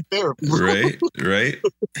don't need therapy. Right.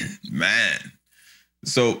 Man.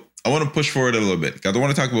 So I want to push forward a little bit, because I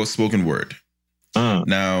want to talk about spoken word.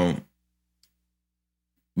 Now,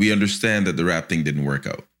 we understand that the rap thing didn't work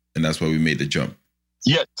out, and that's why we made the jump.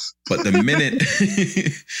 Yet. But the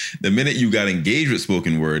minute you got engaged with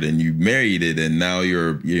spoken word and you married it, and now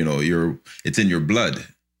it's in your blood.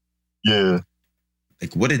 Yeah.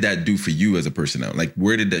 Like, what did that do for you as a person now? Like,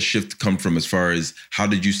 where did that shift come from, as far as how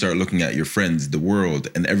did you start looking at your friends, the world,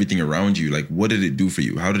 and everything around you? Like, what did it do for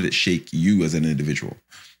you? How did it shake you as an individual?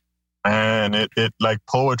 And it like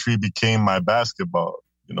poetry became my basketball.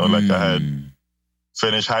 Like I had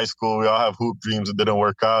finished high school. We all have hoop dreams. It didn't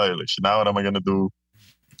work out. Like, now what am I going to do?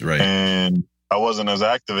 Right. And I wasn't as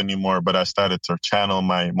active anymore, but I started to channel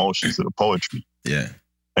my emotions to the poetry. Yeah.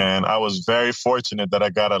 And I was very fortunate that I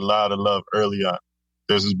got a lot of love early on.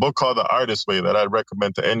 There's this book called The Artist Way that I'd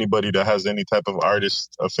recommend to anybody that has any type of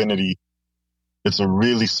artist affinity. It's a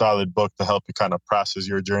really solid book to help you kind of process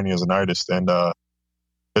your journey as an artist. And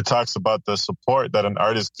it talks about the support that an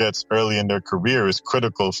artist gets early in their career is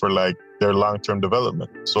critical for like their long-term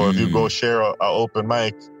development. So if you go share an open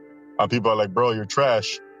mic, people are like, bro, you're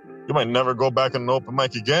trash. You might never go back in an open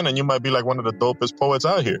mic again, and you might be like one of the dopest poets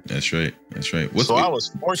out here. That's right. I was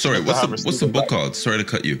fortunate. Sorry, what's the book called? Sorry to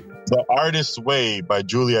cut you. The Artist's Way by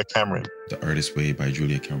Julia Cameron. The Artist's Way by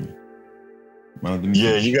Julia Cameron.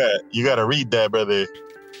 Yeah, you got to read that, brother.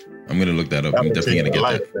 I'm gonna look that up. I'm definitely gonna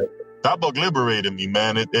get that. That book liberated me,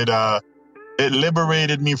 man. it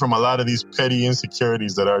liberated me from a lot of these petty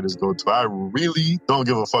insecurities that artists go to. I really don't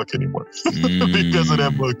give a fuck anymore because of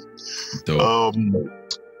that book. Dope.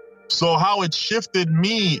 So how it shifted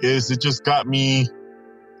me is it just got me.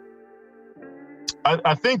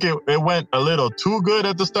 I think it went a little too good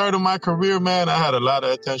at the start of my career, man. I had a lot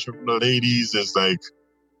of attention from the ladies. It's like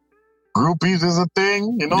groupies is a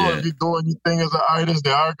thing, you know. Yeah. If you do anything as an artist,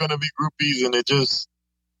 there are gonna be groupies, and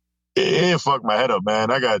it fucked my head up,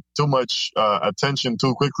 man. I got too much attention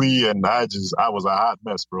too quickly, and I was a hot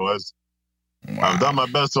mess, bro. Wow. I've done my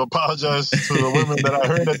best to apologize to the women that I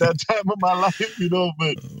heard at that time of my life, you know.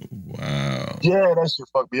 But wow, yeah, that shit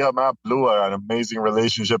fucked me up, man. I blew an amazing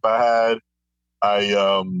relationship I had.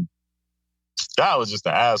 I was just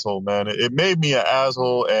an asshole, man. It made me an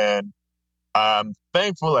asshole, and I'm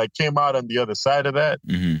thankful I came out on the other side of that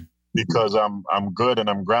because I'm good and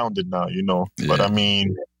I'm grounded now, you know. Yeah. But I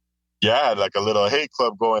mean, yeah, I had like a little hate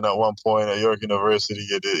club going at one point at York University.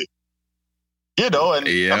 You know, and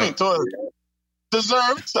I mean,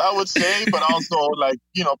 deserved, I would say, but also like,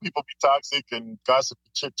 you know, people be toxic and gossip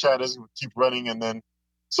and chit chatters would keep running, and then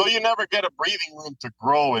so you never get a breathing room to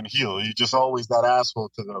grow and heal. You're just always that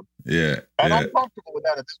asshole to them. Yeah. And I'm comfortable with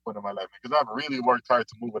that at this point in my life because I've really worked hard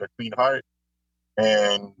to move with a clean heart.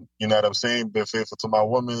 And, you know what I'm saying? Been faithful to my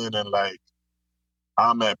woman, and like,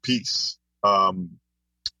 I'm at peace.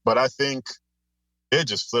 But I think it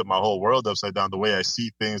just flipped my whole world upside down, the way I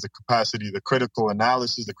see things, the capacity, the critical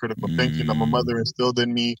analysis, the critical thinking that my mother instilled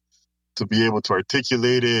in me to be able to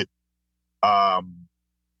articulate it.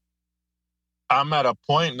 I'm at a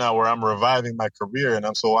point now where I'm reviving my career, and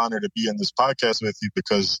I'm so honored to be in this podcast with you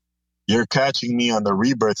because you're catching me on the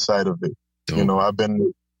rebirth side of it. Dope. You know,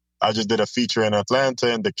 I just did a feature in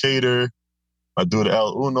Atlanta and Decatur. I do the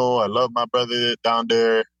El Uno. I love my brother down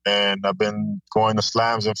there, and I've been going to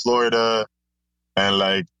slams in Florida and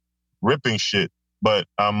like ripping shit. But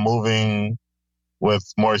I'm moving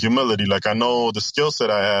with more humility. Like, I know the skill set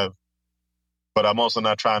I have, but I'm also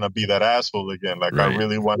not trying to be that asshole again. Like, I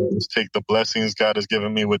really want to just take the blessings God has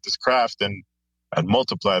given me with this craft and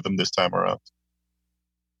multiply them this time around.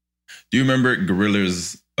 Do you remember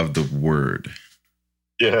Gorillas of the Word?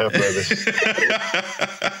 Yeah, brother.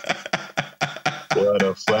 What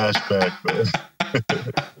a flashback, man.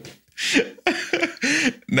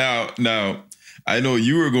 Now, I know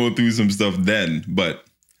you were going through some stuff then, but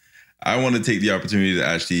I want to take the opportunity to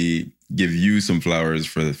actually give you some flowers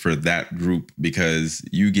for that group, because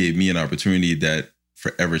you gave me an opportunity that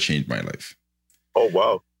forever changed my life. Oh,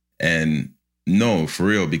 wow. And no, for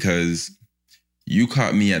real, because you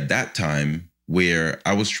caught me at that time where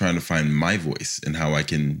I was trying to find my voice and how I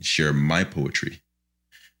can share my poetry.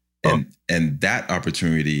 And that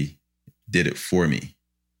opportunity did it for me.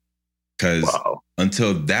 Because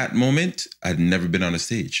until that moment, I'd never been on a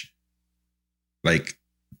stage. Like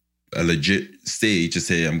a legit stage to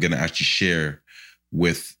say I'm going to actually share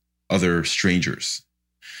with other strangers.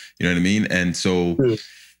 You know what I mean? And so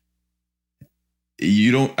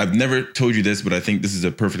I've never told you this, but I think this is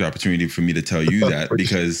a perfect opportunity for me to tell you that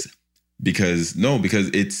because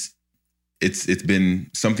it's been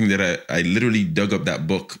something that I literally dug up that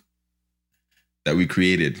book that we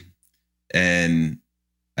created, and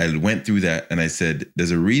I went through that and I said, there's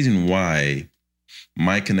a reason why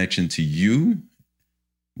my connection to you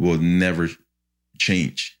will never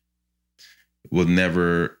change, will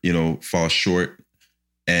never, fall short.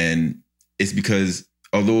 And it's because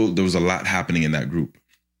although there was a lot happening in that group,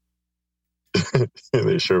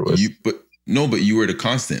 there sure was. But you were the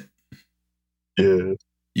constant. Yeah.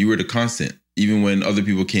 You were the constant. Even when other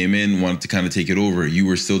people came in, wanted to kind of take it over, you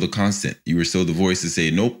were still the constant. You were still the voice to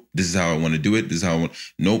say, nope, this is how I want to do it. This is how I want.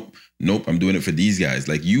 Nope, I'm doing it for these guys.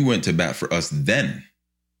 Like, you went to bat for us then.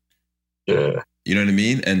 Yeah. You know what I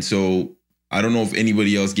mean? And so I don't know if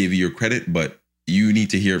anybody else gave you your credit, but you need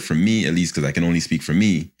to hear it from me, at least, because I can only speak for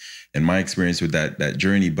me and my experience with that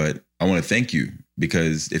journey. But I want to thank you,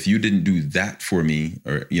 because if you didn't do that for me,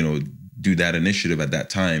 or, do that initiative at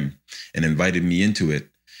that time and invited me into it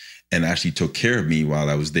and actually took care of me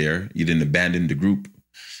while I was there, you didn't abandon the group.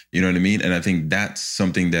 You know what I mean? And I think that's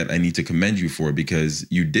something that I need to commend you for, because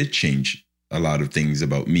you did change a lot of things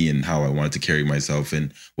about me and how I wanted to carry myself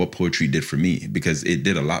and what poetry did for me, because it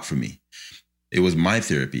did a lot for me. It was my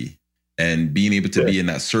therapy. And being able to be in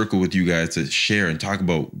that circle with you guys to share and talk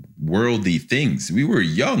about worldly things. We were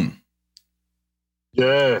young.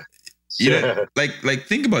 Yeah. Like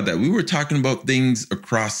think about that. We were talking about things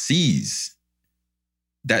across seas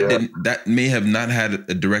that may have not had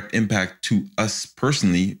a direct impact to us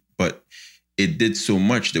personally, but it did so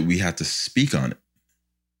much that we had to speak on it.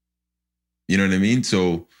 You know what I mean?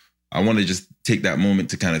 So I want to just take that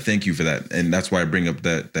moment to kind of thank you for that. And that's why I bring up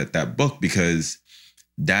that book, because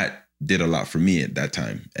that did a lot for me at that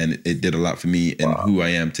time. And it did a lot for me in who I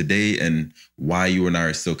am today, and why you and I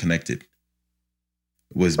are still connected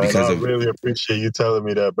was because I really appreciate you telling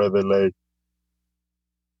me that, brother. Like,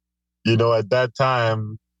 you know, at that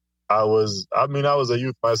time, I was a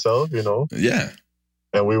youth myself, you know. Yeah.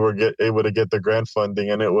 And we were able to get the grant funding.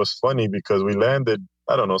 And it was funny because we landed,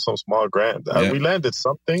 I don't know, some small grant. We landed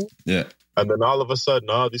something. Yeah. And then all of a sudden,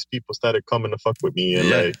 all these people started coming to fuck with me.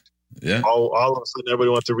 And all of a sudden, everybody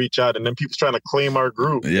wanted to reach out. And then people's trying to claim our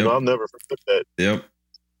group. You know, I'll never forget that. Yep.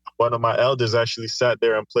 One of my elders actually sat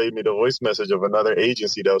there and played me the voice message of another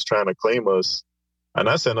agency that was trying to claim us. And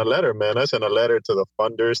I sent a letter, man. I sent a letter to the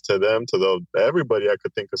funders, to them, to everybody I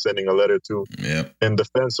could think of sending a letter to in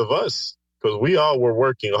defense of us. Because we all were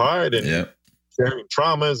working hard and sharing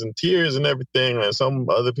traumas and tears and everything. And some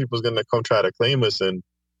other people's going to come try to claim us. And,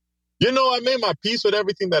 you know, I made my peace with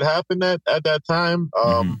everything that happened at that time.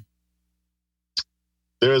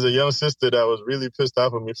 There was a young sister that was really pissed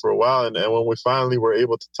off at me for a while. And when we finally were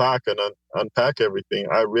able to talk and unpack everything,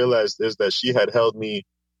 I realized is that she had held me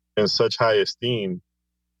in such high esteem.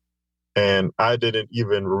 And I didn't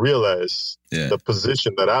even realize the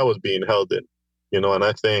position that I was being held in, you know. And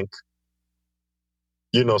I think,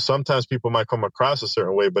 you know, sometimes people might come across a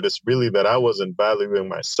certain way, but it's really that I wasn't valuing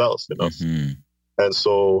myself enough. And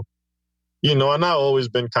so, you know, and I've always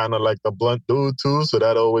been kind of like the blunt dude too. So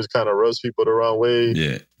that always kind of rubs people the wrong way.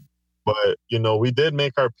 Yeah. But, you know, we did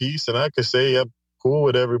make our peace, and I could say I'm cool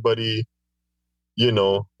with everybody. You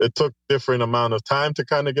know, it took different amount of time to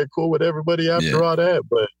kind of get cool with everybody after all that.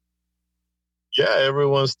 But yeah,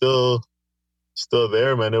 everyone's still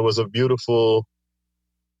there, man. It was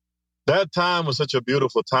that time was such a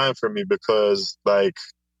beautiful time for me because like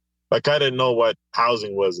I didn't know what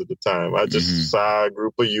housing was at the time. I just saw a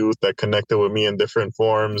group of youth that connected with me in different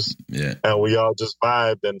forms. Yeah. And we all just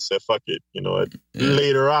vibed and said, fuck it. You know,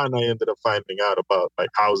 later on, I ended up finding out about like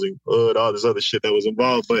housing, all this other shit that was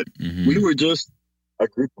involved. But we were just a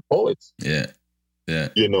group of poets. Yeah. Yeah.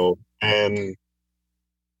 You know, and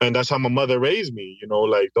that's how my mother raised me, you know,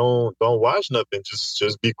 like don't watch nothing.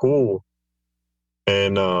 Just be cool.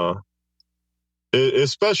 And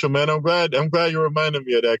it's special, man. I'm glad you reminded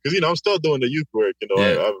me of that, because, you know, I'm still doing the youth work, you know.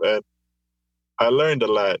 And I learned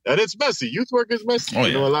a lot, and it's messy. Youth work is messy.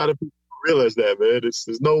 You know, a lot of people realize that, man.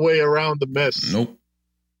 There's no way around the mess. Nope.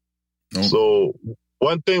 So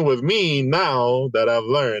one thing with me now that I've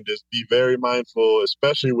learned is be very mindful,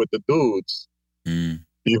 especially with the dudes.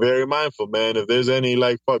 Be very mindful, man. If there's any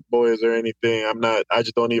like fuck boys or anything, I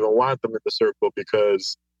just don't even want them in the circle,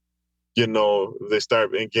 because, you know, they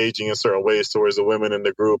start engaging in certain ways towards the women in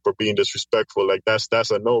the group or being disrespectful. Like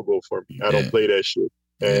that's a no-go for me. I don't play that shit.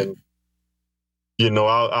 And, you know,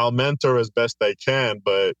 I'll mentor as best I can,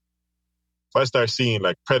 but if I start seeing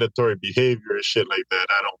like predatory behavior and shit like that,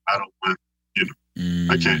 I don't want, you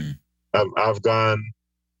know, I can't. I've gone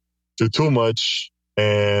through too much,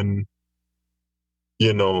 and,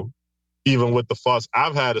 you know, even with the faults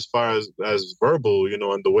I've had as far as verbal, you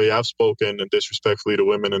know, and the way I've spoken and disrespectfully to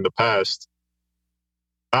women in the past,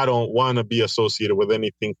 I don't want to be associated with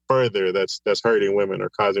anything further that's hurting women or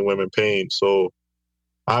causing women pain. So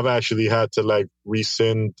I've actually had to like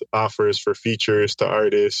rescind offers for features to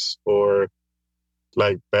artists, or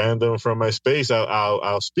like ban them from my space.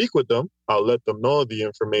 I'll speak with them. I'll let them know the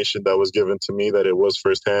information that was given to me, that it was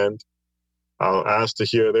firsthand. I'll ask to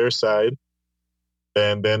hear their side.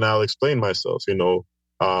 And then I'll explain myself, you know.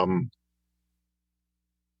 And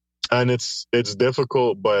it's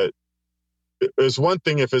difficult, but it's one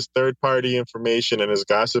thing if it's third-party information and it's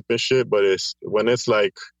gossip and shit, but it's when it's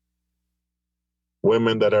like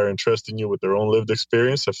women that are entrusting you with their own lived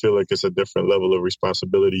experience, I feel like it's a different level of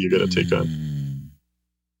responsibility you got to take on.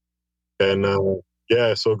 And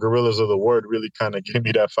so Gorillas of the Word really kind of gave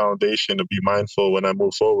me that foundation to be mindful when I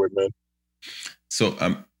move forward, man. So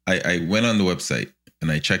I went on the website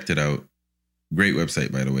and I checked it out. Great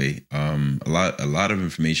website, by the way. A lot of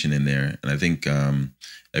information in there, and I think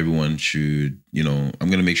everyone should. You know, I'm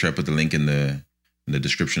gonna make sure I put the link in the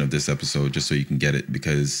description of this episode just so you can get it,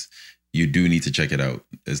 because you do need to check it out.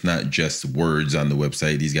 It's not just words on the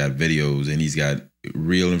website. He's got videos and he's got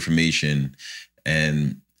real information,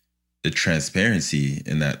 and the transparency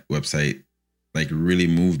in that website like really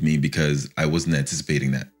moved me because I wasn't anticipating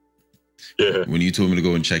that. Yeah. When you told me to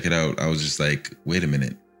go and check it out, I was just like, wait a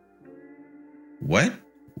minute. What?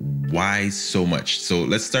 Why so much? So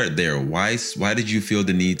let's start there. Why did you feel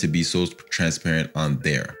the need to be so transparent on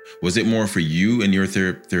there? Was it more for you and your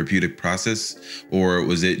therapeutic process, or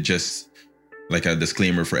was it just like a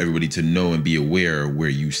disclaimer for everybody to know and be aware where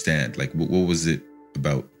you stand? Like, what was it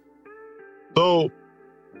about? So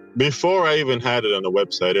before I even had it on the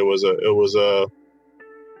website, it was a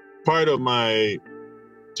part of my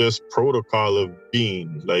just protocol of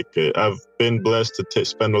being. Like, I've been blessed to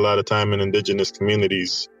spend a lot of time in indigenous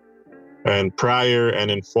communities, and prior and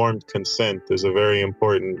informed consent is a very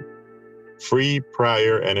important. Free,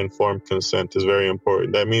 prior, and informed consent is very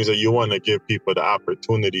important. That means that you want to give people the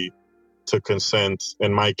opportunity to consent,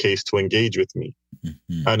 in my case, to engage with me.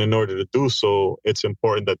 Mm-hmm. And in order to do so, it's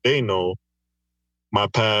important that they know my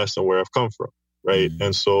past and where I've come from, right? Mm-hmm.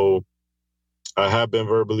 And so I have been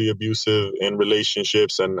verbally abusive in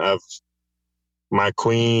relationships, and my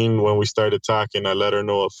queen, when we started talking, I let her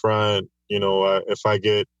know up front, if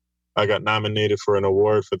I got nominated for an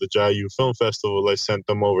award for the Jayu Film Festival, I sent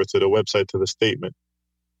them over to the website to the statement.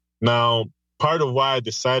 Now, part of why I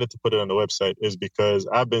decided to put it on the website is because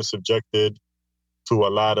I've been subjected to a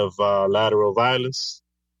lot of lateral violence.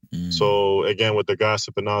 Mm. So again, with the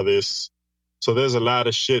gossip and all this, so there's a lot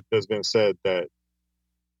of shit that's been said that,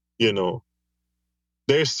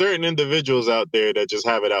 there's certain individuals out there that just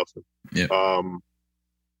have it out for me. Yeah.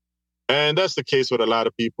 And that's the case with a lot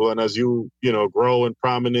of people. And as you grow in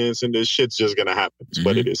prominence, and this shit's just going to happen. It's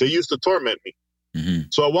what it is. It used to torment me. Mm-hmm.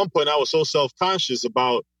 So at one point I was so self-conscious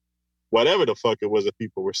about whatever the fuck it was that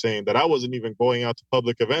people were saying that I wasn't even going out to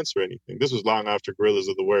public events or anything. This was long after Gorillas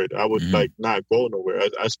of the Word. I would not go nowhere.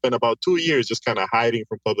 I spent about 2 years just kind of hiding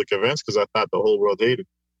from public events because I thought the whole world hated me.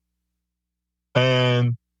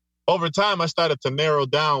 And over time, I started to narrow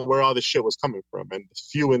down where all this shit was coming from and the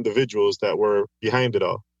few individuals that were behind it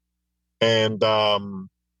all. And I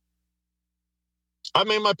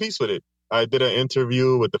made my peace with it. I did an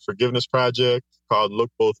interview with the Forgiveness Project called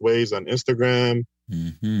Look Both Ways on Instagram.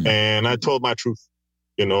 Mm-hmm. And I told my truth,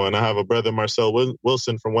 and I have a brother, Marcel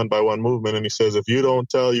Wilson from One by One Movement. And he says, if you don't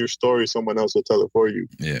tell your story, someone else will tell it for you.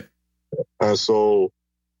 Yeah. And so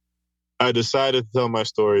I decided to tell my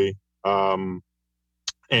story.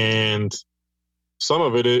 And some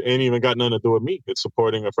of it ain't even got nothing to do with me. It's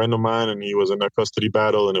supporting a friend of mine, and he was in a custody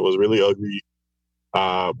battle, and it was really ugly.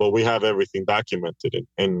 But we have everything documented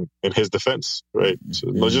in his defense, right?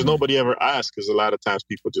 So just nobody ever asked, because a lot of times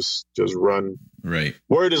people just run. Right.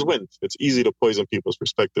 Word is wind. It's easy to poison people's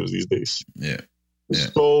perspectives these days. Yeah.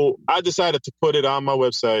 So I decided to put it on my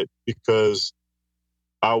website because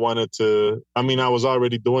I wanted to. I mean, I was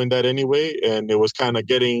already doing that anyway, and it was kind of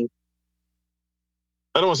getting.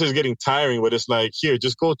 I don't want to say it's getting tiring, but it's like, here,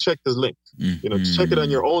 just go check this link. Just check it on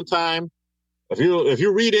your own time. If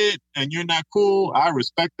you read it and you're not cool, I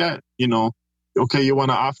respect that. Okay, you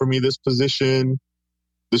want to offer me this position,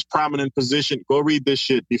 this prominent position, go read this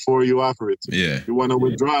shit before you offer it to me. Yeah. If you want to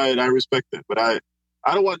withdraw it, I respect that. But I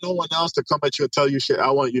don't want no one else to come at you and tell you shit.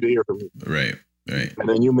 I want you to hear from me. Right. And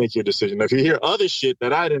then you make your decision. If you hear other shit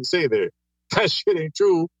that I didn't say there, that shit ain't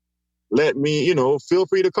true, let me, feel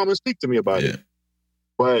free to come and speak to me about it.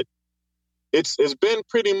 But it's been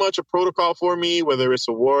pretty much a protocol for me, whether it's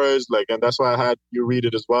awards, and that's why I had you read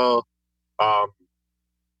it as well.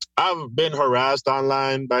 I've been harassed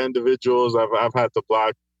online by individuals. I've had to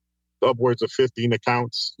block upwards of 15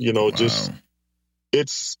 accounts. Just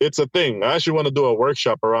it's a thing. I actually want to do a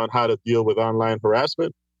workshop around how to deal with online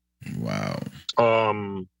harassment. Wow.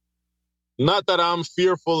 Not that I'm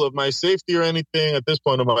fearful of my safety or anything at this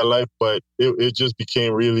point in my life, but it just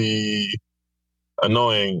became really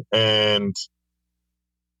annoying. And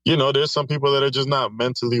there's some people that are just not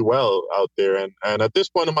mentally well out there, and at this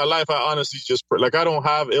point in my life, I honestly just I don't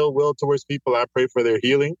have ill will towards people. I pray for their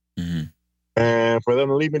healing and for them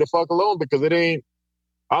to leave me the fuck alone, because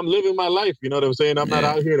I'm living my life, you know what I'm saying? I'm not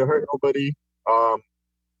out here to hurt nobody.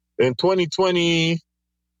 In 2020,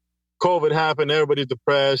 COVID happened, everybody's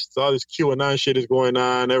depressed, all this QAnon shit is going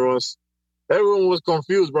on, everyone was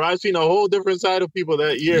confused, bro. I seen a whole different side of people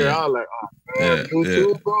that year. I was like, oh, man, you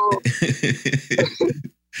too, bro.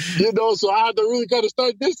 So I had to really kind of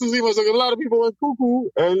start distancing myself. A lot of people went cuckoo,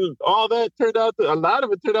 and all that a lot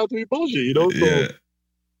of it turned out to be bullshit,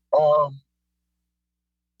 So,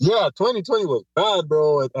 2020 was bad,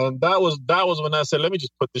 bro. And that was when I said, let me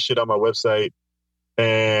just put this shit on my website,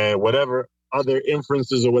 and whatever other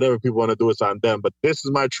inferences or whatever people want to do, it's on them. But this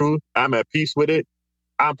is my truth. I'm at peace with it.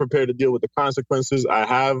 I'm prepared to deal with the consequences. I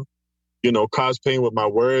have, caused pain with my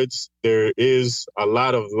words. There is a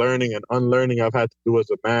lot of learning and unlearning I've had to do as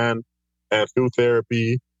a man, and through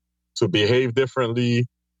therapy, to behave differently.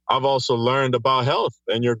 I've also learned about health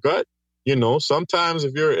and your gut. Sometimes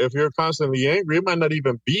if you're constantly angry, it might not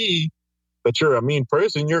even be that you're a mean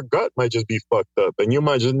person. Your gut might just be fucked up, and you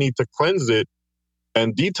might just need to cleanse it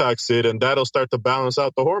and detox it, and that'll start to balance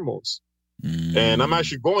out the hormones. And I'm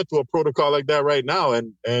actually going through a protocol like that right now.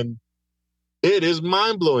 And it is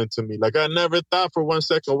mind-blowing to me. Like, I never thought for 1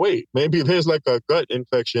 second, wait, maybe there's like a gut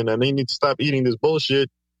infection and they need to stop eating this bullshit,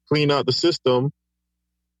 clean out the system.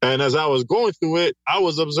 And as I was going through it, I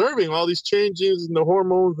was observing all these changes in the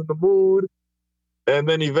hormones and the mood. And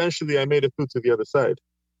then eventually I made it through to the other side.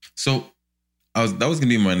 So that was going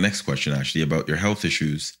to be my next question, actually, about your health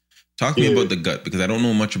issues. Talk to me about the gut, because I don't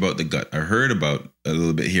know much about the gut. I heard about a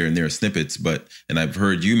little bit here and there, snippets, and I've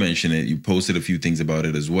heard you mention it. You posted a few things about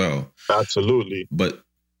it as well. Absolutely. But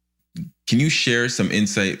can you share some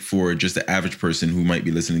insight for just the average person who might be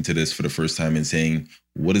listening to this for the first time and saying,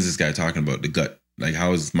 what is this guy talking about? The gut. Like,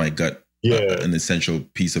 how is my gut an essential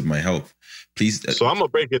piece of my health? Please. So I'm going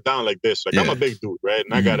to break it down like this. Like, I'm a big dude, right?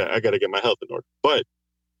 And I gotta get my health in order. But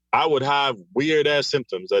I would have weird ass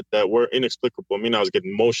symptoms that were inexplicable. I mean, I was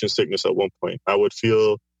getting motion sickness at one point. I would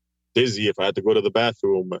feel dizzy if I had to go to the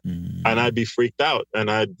bathroom, and I'd be freaked out.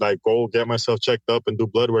 And I'd like go get myself checked up and do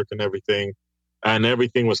blood work and everything. And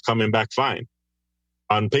everything was coming back fine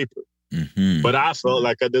on paper. But I felt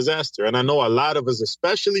like a disaster. And I know a lot of us,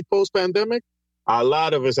 especially post-pandemic, a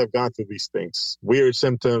lot of us have gone through these things. Weird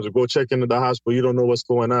symptoms, or go check into the hospital, you don't know what's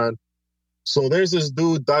going on. So there's this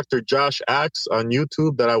dude, Dr. Josh Axe, on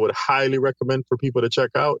YouTube that I would highly recommend for people to check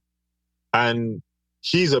out. And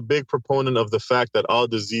he's a big proponent of the fact that all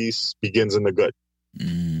disease begins in the gut.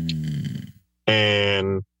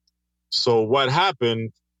 And so what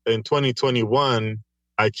happened in 2021,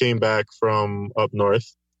 I came back from up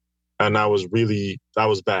north and I was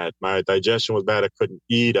bad. My digestion was bad. I couldn't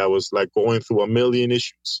eat. I was like going through a million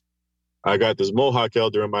issues. I got this Mohawk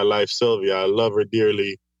elder in my life, Sylvia. I love her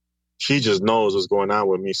dearly. She just knows what's going on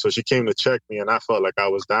with me. So she came to check me and I felt like I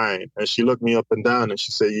was dying. And she looked me up and down and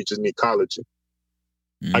she said, you just need collagen.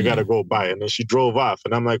 I got to go buy it. And then she drove off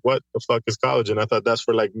and I'm like, what the fuck is collagen? I thought that's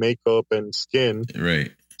for like makeup and skin.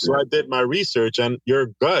 Right. So I did my research and your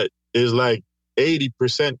gut is like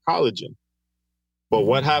 80% collagen. But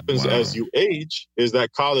what happens as you age is that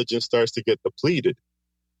collagen starts to get depleted.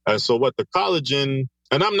 And so what the collagen,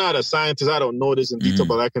 and I'm not a scientist, I don't know this in detail,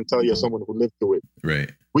 but I can tell you as someone who lived through it.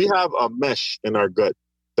 Right. We have a mesh in our gut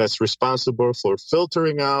that's responsible for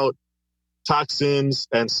filtering out toxins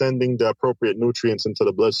and sending the appropriate nutrients into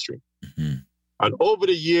the bloodstream. And over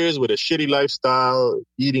the years, with a shitty lifestyle,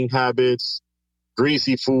 eating habits,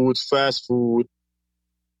 greasy foods, fast food,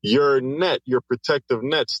 your protective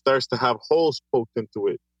net starts to have holes poked into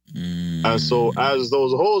it. And so as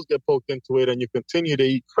those holes get poked into it and you continue to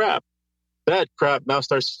eat crap, that crap now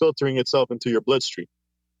starts filtering itself into your bloodstream.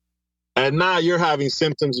 And now you're having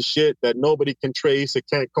symptoms of shit that nobody can trace. It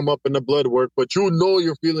can't come up in the blood work, but you know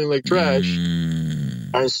you're feeling like trash.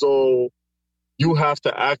 And so you have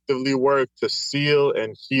to actively work to seal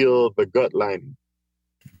and heal the gut lining.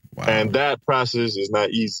 And that process is not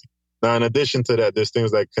easy. Now, in addition to that, there's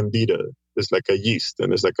things like candida. It's like a yeast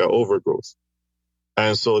and it's like an overgrowth.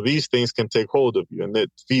 And so these things can take hold of you and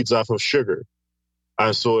it feeds off of sugar.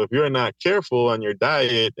 And so if you're not careful on your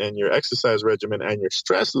diet and your exercise regimen and your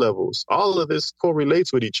stress levels, all of this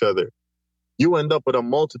correlates with each other. You end up with a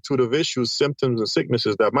multitude of issues, symptoms, and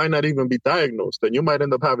sicknesses that might not even be diagnosed. And you might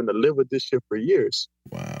end up having to live with this shit for years.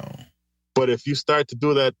 Wow. But if you start to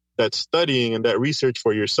do that studying and that research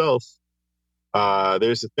for yourself,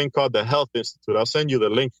 there's a thing called the Health Institute. I'll send you the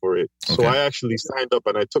link for it. Okay. So I actually signed up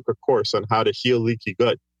and I took a course on how to heal leaky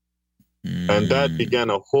gut. And that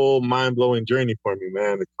began a whole mind-blowing journey for me,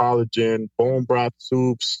 man. The collagen, bone broth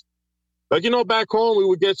soups. Like, back home, we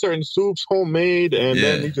would get certain soups homemade, and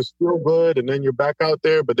then you just feel good, and then you're back out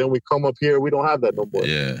there. But then we come up here, we don't have that no more.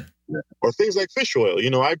 Yeah. Or things like fish oil.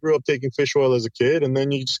 I grew up taking fish oil as a kid, and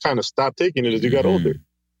then you just kind of stop taking it as you got older.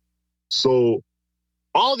 So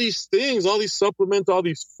all these things, all these supplements, all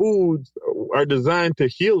these foods are designed to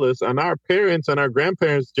heal us. And our parents and our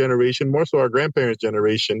grandparents' generation, more so our grandparents'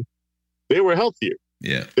 generation, they were healthier.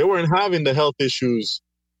 Yeah. They weren't having the health issues.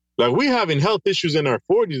 Like we having health issues in our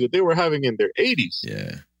 40s that they were having in their 80s.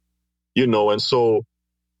 Yeah. And so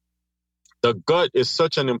the gut is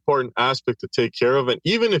such an important aspect to take care of. And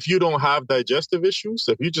even if you don't have digestive issues,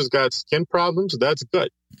 if you just got skin problems, that's gut.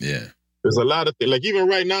 Yeah. There's a lot of things. Like even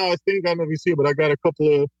right now, I think, I don't know if you see it, but I got a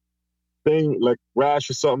couple of things like rash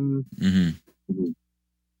or something.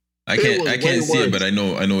 I can't see it, but I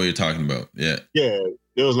know what you're talking about. Yeah. Yeah.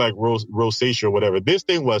 It was like rosacea or whatever. This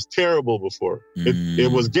thing was terrible before.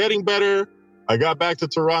 It was getting better. I got back to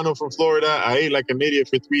Toronto from Florida. I ate like an idiot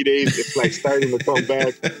for 3 days. It's like starting to come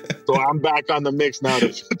back. So I'm back on the mix now.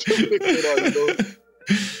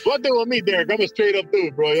 One thing with me, Derek, I'm a straight up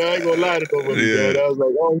dude, bro. I ain't gonna lie to nobody. I was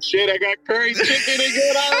like, oh shit, I got curry chicken and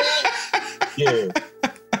good. Yeah.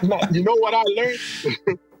 You know what I learned?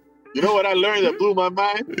 You know what I learned that blew my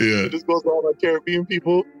mind? Yeah. This goes to all my Caribbean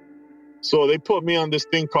people. So they put me on this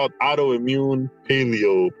thing called autoimmune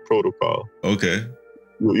paleo protocol. Okay.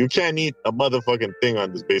 You can't eat a motherfucking thing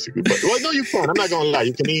on this, basically. But well, no, you can. I'm not gonna lie.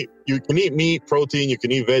 You can eat meat, protein. You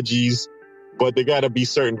can eat veggies, but they gotta be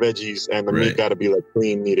certain veggies, and the meat gotta be like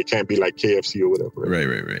clean meat. It can't be like KFC or whatever.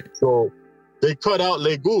 Right. So they cut out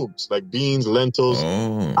legumes like beans, lentils.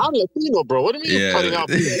 Oh. I'm Latino, bro. What do you mean you're cutting out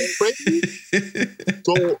beans? Crazy?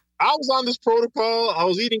 So I was on this protocol. I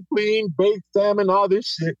was eating clean, baked salmon, all this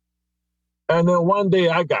shit. And then one day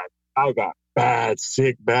I got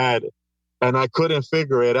sick bad, and I couldn't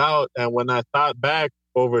figure it out. And when I thought back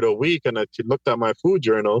over the week and I looked at my food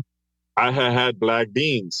journal, I had black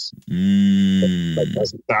beans.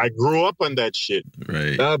 I grew up on that shit.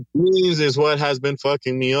 Right. That beans is what has been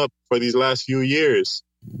fucking me up for these last few years.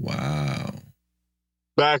 Wow.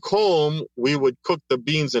 Back home, we would cook the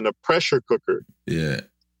beans in a pressure cooker. Yeah.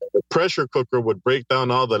 The pressure cooker would break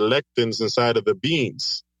down all the lectins inside of the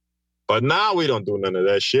beans. But now we don't do none of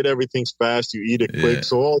that shit. Everything's fast. You eat it quick.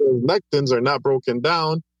 So all those lectins are not broken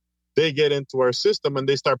down. They get into our system and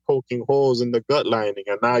they start poking holes in the gut lining.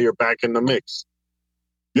 And now you're back in the mix.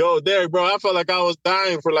 Yo, Derek, bro, I felt like I was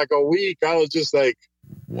dying for like a week. I was just like,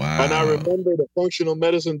 wow. And I remember the functional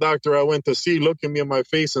medicine doctor I went to see looking me in my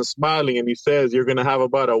face and smiling. And he says, you're going to have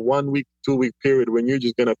about a 1 week, 2 week period when you're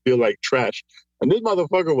just going to feel like trash. And this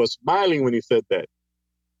motherfucker was smiling when he said that.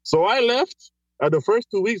 So I left. The first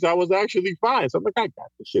 2 weeks, I was actually fine. So I'm like, I got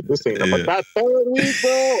this shit. This ain't but that third week,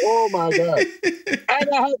 bro, oh my God. And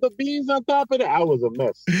I had the beans on top of it. I was a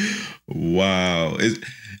mess. Wow.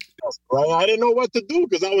 I didn't know what to do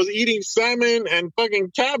because I was eating salmon and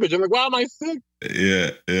fucking cabbage. I'm like, why am I sick?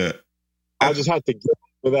 Yeah. I just had to get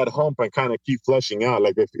to that hump and kind of keep flushing out.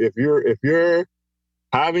 Like if you're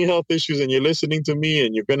having health issues and you're listening to me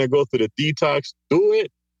and you're going to go through the detox, do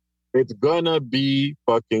it. It's going to be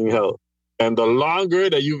fucking hell. And the longer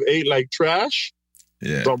that you've ate like trash,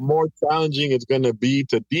 the more challenging it's going to be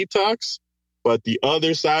to detox. But the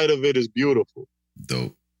other side of it is beautiful.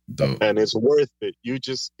 Dope. And it's worth it. You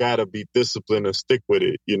just got to be disciplined and stick with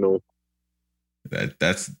it, you know.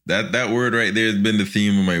 That word right there has been the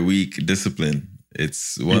theme of my week, discipline.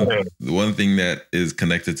 It's one thing that is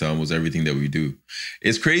connected to almost everything that we do.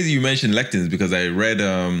 It's crazy you mentioned lectins because I read,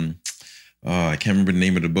 I can't remember the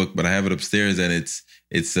name of the book, but I have it upstairs and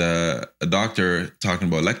it's a doctor talking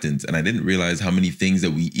about lectins. And I didn't realize how many things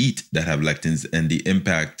that we eat that have lectins and the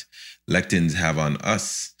impact lectins have on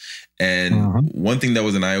us. And one thing that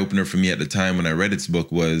was an eye opener for me at the time when I read its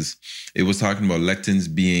book was it was talking about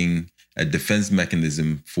lectins being a defense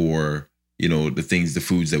mechanism for, the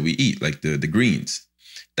foods that we eat, like the greens.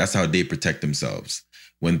 That's how they protect themselves.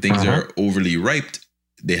 When things are overly ripe,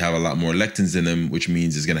 they have a lot more lectins in them, which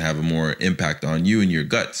means it's going to have a more impact on you and your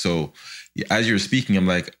gut. So as you're speaking, I'm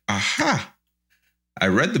like, aha, I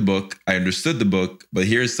read the book, I understood the book, but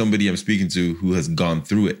here's somebody I'm speaking to who has gone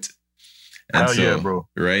through it. And hell yeah, bro.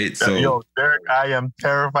 Right? So, yo, Derek, I am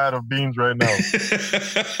terrified of beans right now.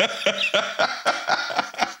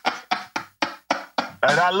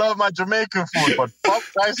 And I love my Jamaican food, but fuck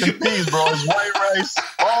rice and peas, bro. It's white rice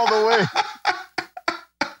all the way.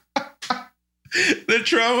 The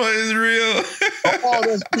trauma is real. Oh,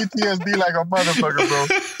 that's PTSD like a motherfucker, bro.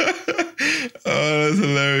 Oh, that's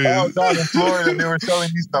hilarious. I was down in Florida and they were selling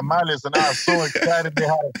these tamales and I was so excited. They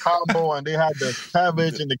had a combo and they had the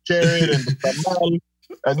cabbage and the carrot and the tamale.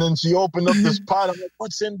 And then she opened up this pot. I'm like,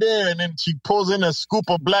 what's in there? And then she pulls in a scoop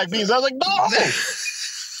of black beans. I was like, no!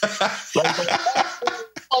 Like the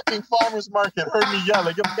fucking farmer's market heard me yell,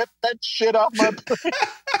 like, yo, get that shit off my plate.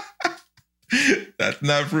 That's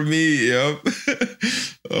not for me, yep.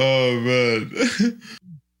 Oh, man.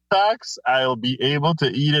 Tax, I'll be able to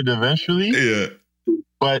eat it eventually. Yeah.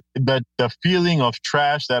 But the feeling of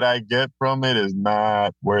trash that I get from it is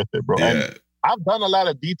not worth it, bro. Yeah. And I've done a lot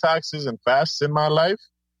of detoxes and fasts in my life,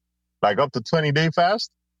 like up to 20-day fast,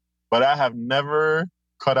 but I have never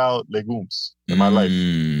cut out legumes in my life.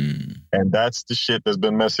 And that's the shit that's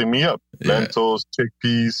been messing me up. Yeah. Lentils,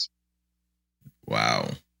 chickpeas. Wow.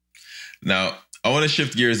 Now, I want to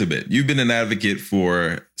shift gears a bit. You've been an advocate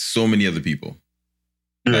for so many other people,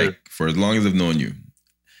 like for as long as I've known you.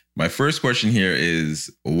 My first question here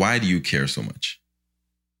is, why do you care so much?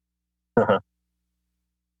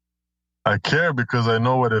 I care because I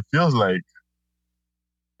know what it feels like.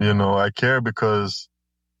 I care because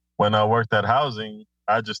when I worked at housing,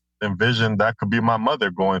 I just envisioned that could be my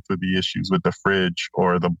mother going through the issues with the fridge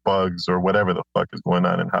or the bugs or whatever the fuck is going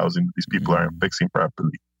on in housing that these people aren't fixing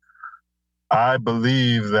properly. I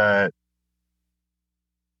believe that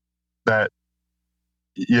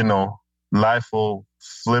you know, life will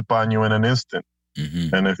flip on you in an instant.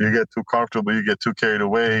 Mm-hmm. And if you get too comfortable, you get too carried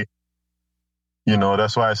away. You know,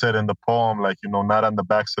 that's why I said in the poem, like, you know, not on the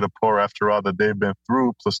backs of the poor after all that they've been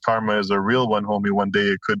through, plus karma is a real one, homie. One day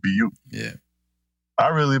it could be you. Yeah. I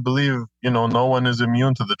really believe, you know, no one is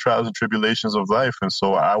immune to the trials and tribulations of life. And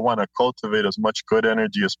so I want to cultivate as much good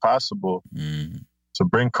energy as possible to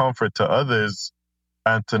bring comfort to others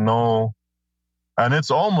and to know. And it's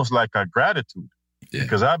almost like a gratitude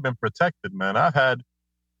because I've been protected, man. I've had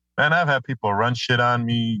people run shit on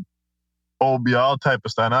me, all type of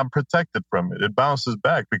stuff, and I'm protected from it. It bounces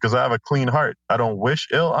back because I have a clean heart. I don't wish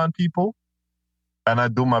ill on people, and I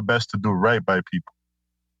do my best to do right by people.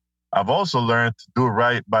 I've also learned to do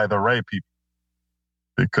right by the right people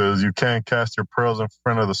because you can't cast your pearls in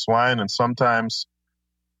front of the swine. And sometimes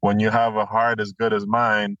when you have a heart as good as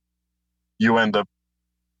mine, you end up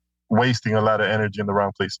wasting a lot of energy in the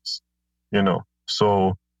wrong places, you know?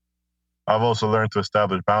 So I've also learned to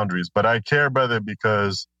establish boundaries, but I care, brother,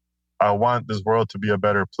 because I want this world to be a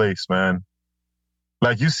better place, man.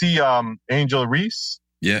 Like you see, Angel Reese.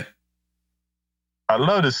 Yeah. I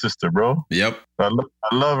love this sister, bro. Yep. I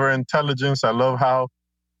love her intelligence. I love how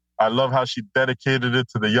she dedicated it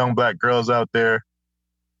to the young Black girls out there.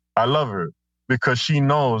 I love her because she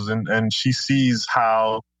knows and she sees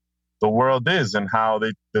how the world is and how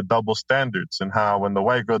the double standards and how when the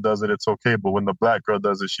white girl does it, it's okay. But when the Black girl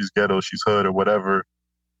does it, she's ghetto, she's hood or whatever.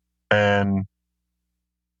 And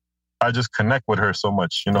I just connect with her so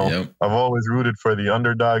much, you know. Yep. I've always rooted for the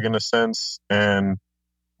underdog in a sense. And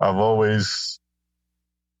I've always,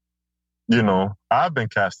 you know, I've been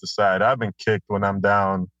cast aside. I've been kicked when I'm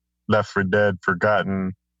down, left for dead,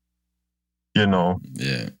 forgotten, you know.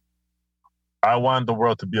 Yeah. I want the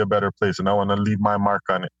world to be a better place and I want to leave my mark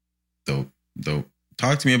on it. Dope.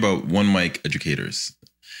 Talk to me about One Mic Educators.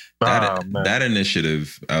 That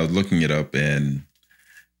initiative, I was looking it up and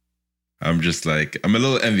I'm just like, I'm a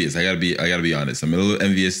little envious. I gotta be honest. I'm a little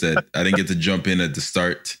envious that I didn't get to jump in at the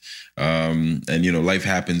start. And you know, life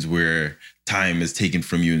happens where time is taken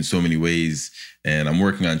from you in so many ways. And I'm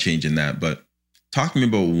working on changing that. But talk to me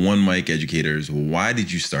about One Mic Educators. Why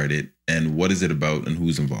did you start it? And what is it about and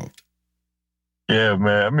who's involved? Yeah,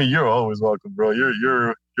 man. I mean, you're always welcome, bro. You're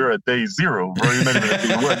at day zero, bro. You're not even at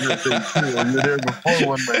day one. You're at day zero. You're there before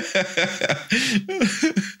One Mic.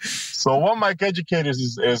 So One Mic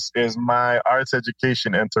Educators is my arts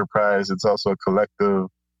education enterprise. It's also a collective.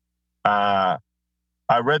 I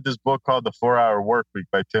read this book called The 4-Hour Workweek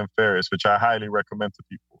by Tim Ferriss, which I highly recommend to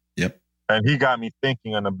people. Yep. And he got me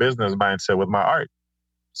thinking on a business mindset with my art.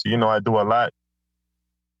 So, you know, I do a lot.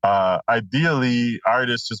 Ideally,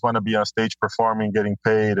 artists just want to be on stage performing, getting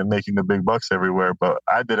paid and making the big bucks everywhere. But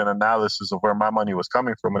I did an analysis of where my money was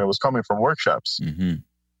coming from, and it was coming from workshops. Mm-hmm.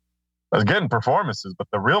 I was getting performances, but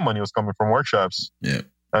the real money was coming from workshops. Yeah.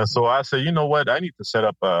 And so I said, you know what? I need to set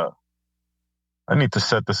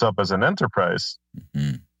this up as an enterprise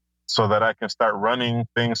so that I can start running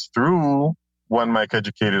things through One Mic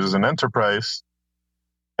Educators as an enterprise.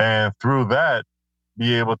 And through that,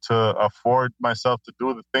 be able to afford myself to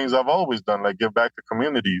do the things I've always done, like give back to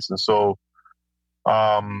communities. And so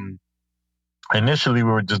initially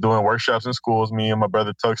we were just doing workshops in schools, me and my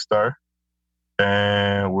brother Tugstar.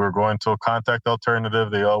 And we were going to a contact alternative.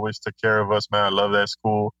 They always took care of us, man. I love that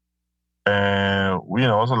school. And, you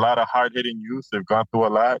know, there's a lot of hard-hitting youth. They've gone through a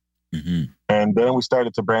lot. Mm-hmm. And then we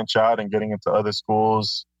started to branch out and getting into other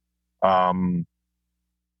schools. And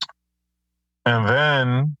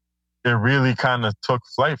then it really kind of took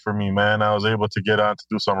flight for me, man. I was able to get on to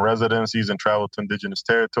do some residencies and travel to Indigenous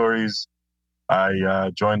territories.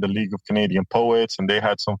 I joined the League of Canadian Poets, and they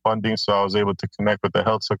had some funding, so I was able to connect with the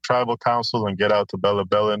Heiltsuk Tribal Council and get out to Bella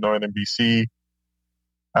Bella in northern BC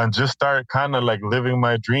and just start kind of like living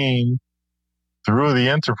my dream through the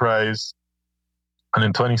enterprise. And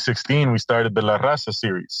in 2016, we started the La Raza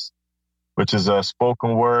series, which is a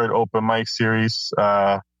spoken word open mic series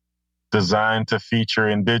designed to feature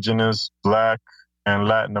Indigenous, Black, and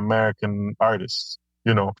Latin American artists.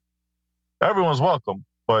 You know, everyone's welcome.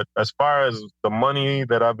 But as far as the money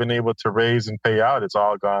that I've been able to raise and pay out, it's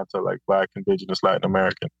all gone to like Black, Indigenous, Latin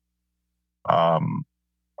American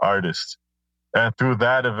artists. And through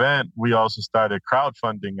that event, we also started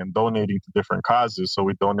crowdfunding and donating to different causes. So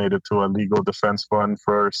we donated to a legal defense fund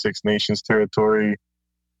for Six Nations territory,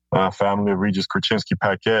 family of Regis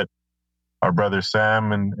Korchinski-Paquette, our brother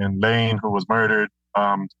Sam and Lane, who was murdered,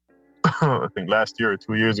 I think last year or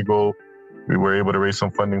 2 years ago. We were able to raise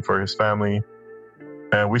some funding for his family.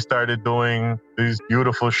 And we started doing these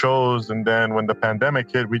beautiful shows. And then when the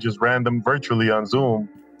pandemic hit, we just ran them virtually on Zoom.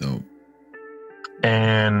 Dope.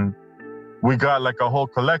 And we got like a whole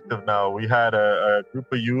collective now. We had a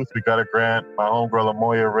group of youth. We got a grant. My homegirl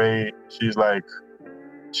Amoya Ray, she's like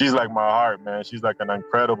my heart, man. She's like an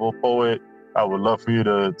incredible poet. I would love for you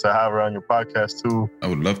to have her on your podcast too. I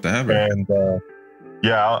would love to have her. And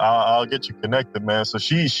yeah, I'll get you connected, man. So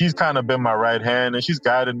she's kind of been my right hand, and she's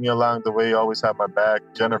guided me along the way. Always had my back.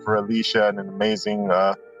 Jennifer Alicia, an amazing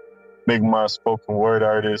Mi'kmaq spoken word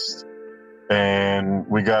artist. And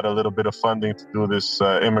we got a little bit of funding to do this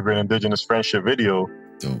immigrant indigenous friendship video.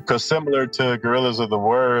 Because similar to Guerrillas of the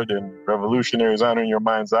Word and Revolutionaries Honoring Your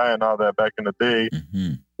Mind's Eye and all that back in the day,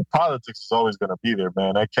 the politics is always going to be there,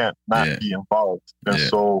 man. I can't not be involved. And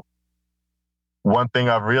so one thing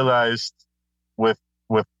I've realized with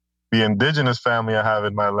the indigenous family I have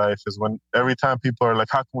in my life is when every time people are like,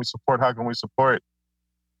 how can we support? How can we support?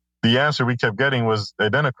 The answer we kept getting was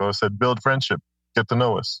identical. It said, build friendship, get to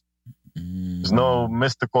know us. There's no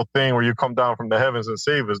mystical thing where you come down from the heavens and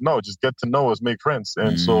save us. No, just get to know us, make friends.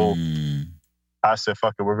 And so I said,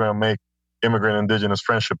 fuck it, we're going to make immigrant indigenous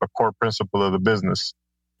friendship a core principle of the business.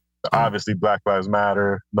 Obviously, Black Lives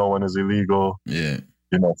Matter. No one is illegal. Yeah.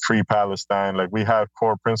 You know, free Palestine. Like, we have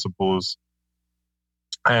core principles.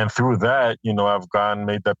 And through that, you know, I've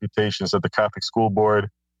made deputations at the Catholic School Board,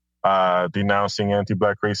 denouncing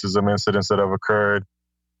anti-Black racism incidents that have occurred.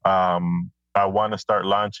 I want to start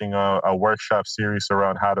launching a workshop series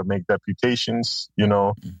around how to make deputations, you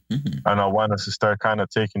know, and I want us to start kind of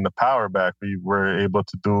taking the power back. We were able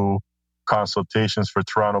to do consultations for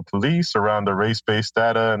Toronto police around the race-based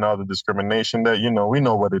data and all the discrimination that, you know, we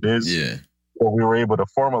know what it is. Yeah. But we were able to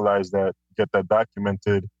formalize that, get that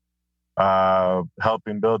documented,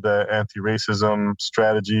 helping build the anti-racism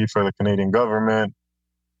strategy for the Canadian government.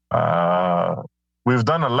 We've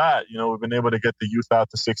done a lot. You know, we've been able to get the youth out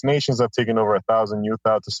to Six Nations. I've taken over 1,000 youth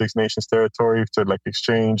out to Six Nations territory to like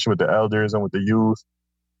exchange with the elders and with the youth.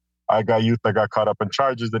 I got youth that got caught up in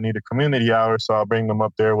charges that need a community hour, so I'll bring them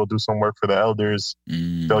up there. We'll do some work for the elders.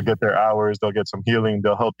 They'll get their hours. They'll get some healing.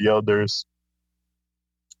 They'll help the elders.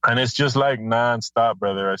 And it's just like nonstop,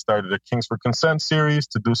 brother. I started a Kings for Consent series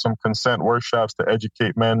to do some consent workshops to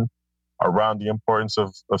educate men around the importance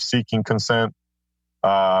of seeking consent.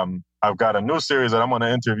 I've got a new series that I'm going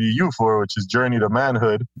to interview you for, which is Journey to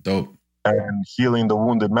Manhood. Dope. And Healing the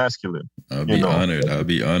Wounded Masculine. I'll be honored. I'll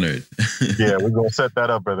be honored. Yeah, we're going to set that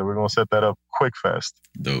up, brother. We're going to set that up quick, fast.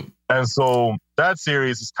 Dope. And so that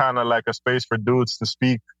series is kind of like a space for dudes to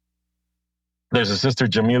speak. There's a sister,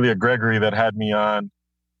 Jamelia Gregory, that had me on,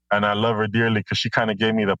 and I love her dearly because she kind of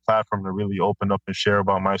gave me the platform to really open up and share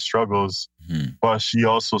about my struggles. But she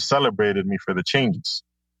also celebrated me for the changes.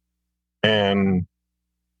 And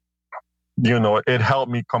you know, it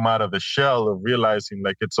helped me come out of the shell of realizing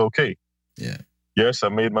like it's okay. Yeah. Yes, I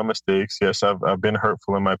made my mistakes. Yes, I've been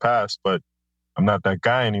hurtful in my past, but I'm not that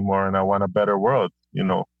guy anymore, and I want a better world, you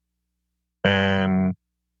know. And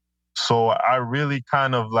so I really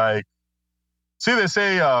kind of like, see, they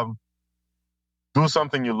say, do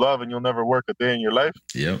something you love and you'll never work a day in your life.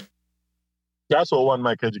 Yep. That's what One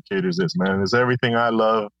Mic Educators is, man. It's everything I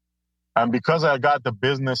love. And because I got the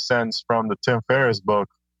business sense from the Tim Ferriss book,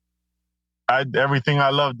 everything I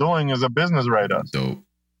love doing is a business write-up.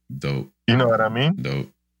 Dope. You know what I mean? Dope.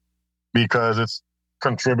 Because it's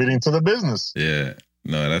contributing to the business. Yeah.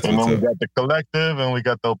 No, that's and what's then up. We got the collective, and we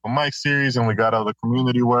got the open mic series, and we got all the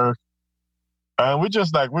community work. And we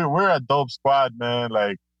just like, we're a dope squad, man.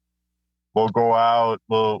 Like, we'll go out.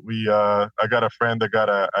 I got a friend that got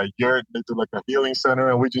a yurt. They do like a healing center,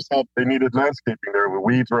 and we just they needed landscaping there. The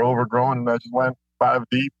weeds were overgrown, and I just went 5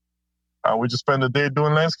 deep. We just spend the day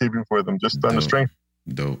doing landscaping for them, just on the strength.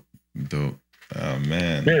 Dope. Oh,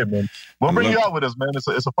 man. Yeah, man. We'll bring you out with us, man. It's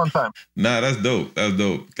a fun time. Nah, that's dope.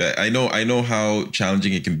 I know how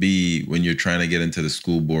challenging it can be when you're trying to get into the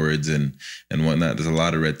school boards and whatnot. There's a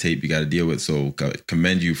lot of red tape you got to deal with. So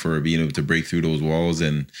commend you for being able to break through those walls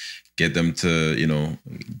and get them to, you know,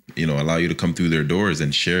 allow you to come through their doors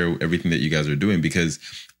and share everything that you guys are doing, because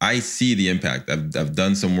I see the impact. I've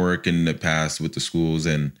done some work in the past with the schools,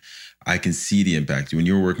 and I can see the impact. When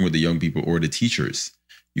you're working with the young people or the teachers,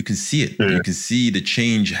 you can see it. Yeah. You can see the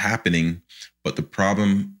change happening. But the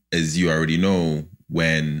problem, as you already know,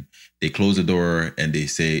 when they close the door and they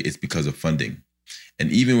say it's because of funding. And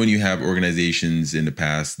even when you have organizations in the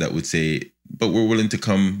past that would say, but we're willing to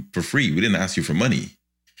come for free. We didn't ask you for money.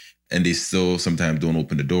 And they still sometimes don't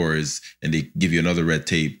open the doors, and they give you another red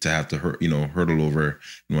tape to have to hurdle over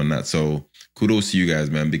and whatnot. So kudos to you guys,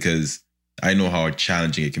 man, because I know how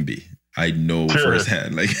challenging it can be. I know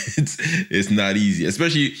firsthand, like it's not easy,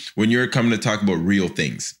 especially when you're coming to talk about real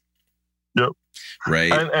things. Yep.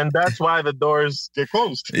 right? And that's why the doors get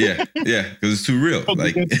closed. Yeah, because it's too real.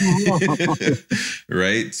 Like,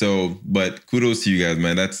 right? So, but kudos to you guys,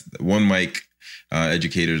 man. That's One Mic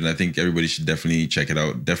Educators, and I think everybody should definitely check it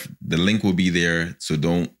out. The link will be there, so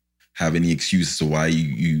don't have any excuses to why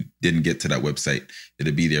you didn't get to that website.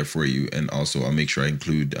 It'll be there for you. And also, I'll make sure I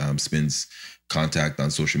include Spin's contact on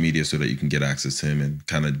social media so that you can get access to him and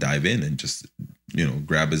kind of dive in and just,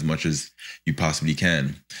 grab as much as you possibly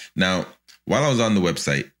can. Now, while I was on the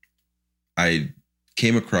website, I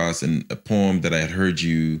came across a poem that I had heard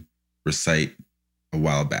you recite a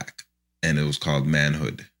while back, and it was called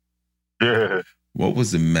Manhood. Yeah. What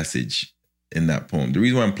was the message in that poem? The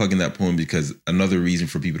reason why I'm plugging that poem, because another reason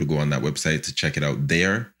for people to go on that website to check it out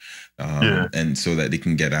there, and so that they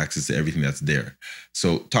can get access to everything that's there.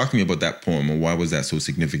 So talk to me about that poem, and why was that so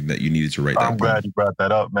significant that you needed to write that poem? I'm glad you brought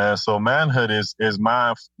that up, man. So Manhood is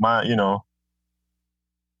my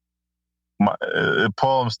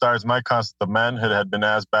poem starts, my concept of manhood had been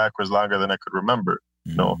asked backwards longer than I could remember.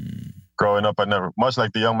 Growing up, much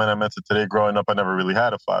like the young man I met today, growing up, I never really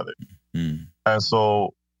had a father. And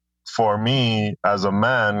so for me, as a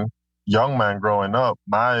man, young man growing up,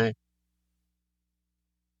 my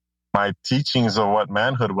teachings of what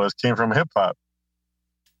manhood was came from hip hop.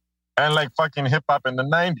 And like fucking hip hop in the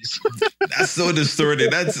 90s. That's so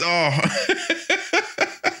distorted. That's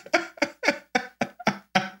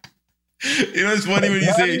it's funny when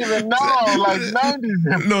you say even now, like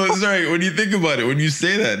 90s. No, sorry. When you think about it, when you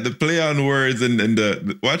say that, the play on words and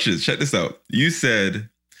the watch this, check this out. You said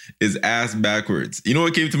is ass backwards. You know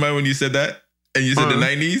what came to mind when you said that? And you said the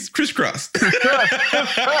 90s? Crisscross.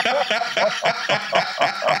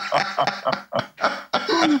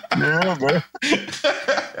 Yeah, man.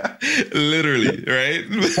 Literally, right?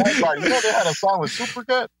 Like, they had a song with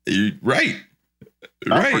Supercut? Right.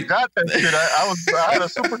 I forgot that shit. I had a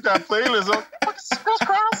Supercut playlist of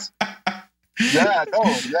Crisscross. Yeah,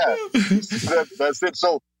 that's it.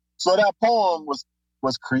 So that poem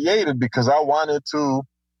was created because I wanted to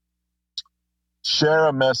share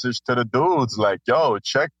a message to the dudes, like, yo,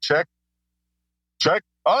 check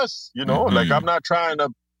us, like, I'm not trying to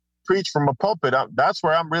preach from a pulpit. That's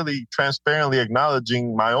where I'm really transparently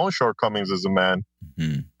acknowledging my own shortcomings as a man.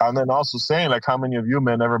 And then also saying, like, how many of you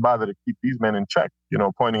men ever bother to keep these men in check,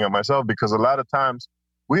 pointing at myself, because a lot of times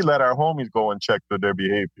we let our homies go unchecked with their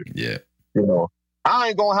behavior. Yeah. I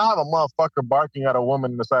ain't gonna have a motherfucker barking at a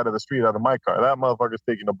woman on the side of the street out of my car. That motherfucker's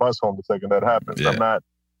taking the bus home the second that happens. Yeah.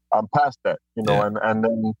 I'm past that, and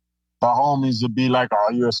then the homies would be like, oh,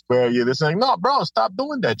 you're a square, you're this. Like, no, bro, stop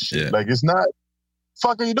doing that shit. Yeah. Like, it's not,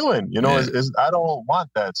 fuck are you doing? I don't want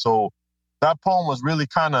that. So that poem was really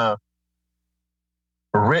kind of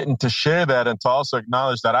written to share that and to also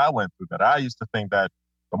acknowledge that I went through that. I used to think that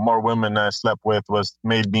the more women I slept with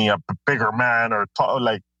made me a bigger man or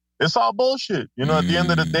like, it's all bullshit. At the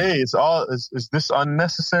end of the day, it's this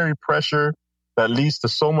unnecessary pressure that leads to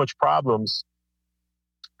so much problems.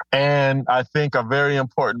 And I think a very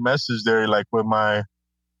important message there, like with my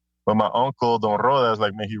uncle Don Rodas,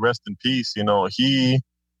 like, may he rest in peace. He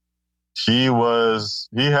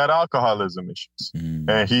had alcoholism issues,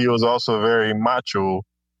 and he was also very macho,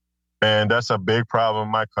 and that's a big problem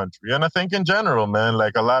in my country. And I think in general, man,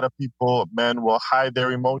 like, a lot of men will hide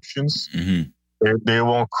their emotions. They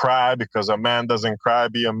won't cry because a man doesn't cry,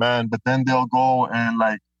 be a man, but then they'll go and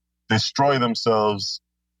like destroy themselves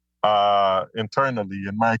internally.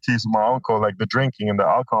 In my case, my uncle, like the drinking and the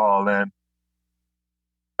alcohol,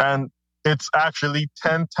 and it's actually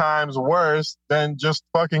 10 times worse than just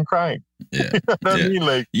fucking crying. Yeah. I mean?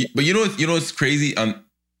 Like, but what's crazy?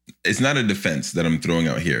 It's not a defense that I'm throwing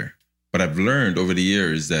out here, but I've learned over the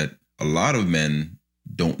years that a lot of men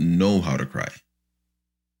don't know how to cry.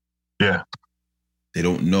 Yeah. They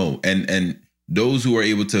don't know. And those who are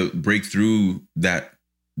able to break through that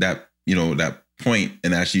point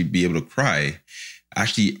and actually be able to cry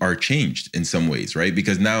actually are changed in some ways, right?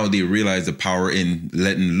 Because now they realize the power in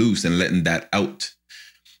letting loose and letting that out,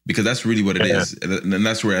 because that's really what it is. And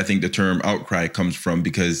that's where I think the term outcry comes from,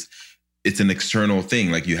 because it's an external thing.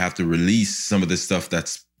 Like, you have to release some of the stuff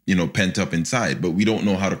that's, pent up inside, but we don't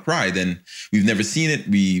know how to cry. Then we've never seen it.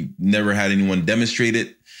 We never had anyone demonstrate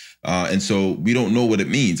it. And so we don't know what it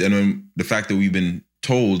means. And the fact that we've been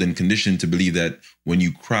told and conditioned to believe that when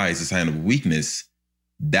you cry is a sign of weakness,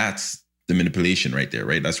 that's the manipulation right there,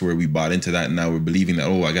 right? That's where we bought into that. And now we're believing that,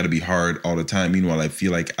 I got to be hard all the time. Meanwhile, I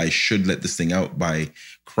feel like I should let this thing out by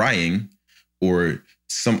crying or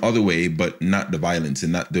some other way, but not the violence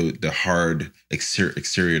and not the hard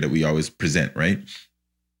exterior that we always present, right?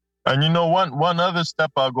 And one other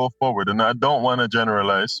step I'll go forward, and I don't want to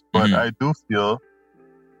generalize, but I do feel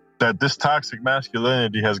that this toxic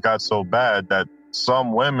masculinity has got so bad that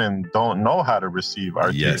some women don't know how to receive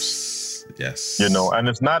our tears. Yes. You know, and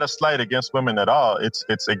it's not a slight against women at all. It's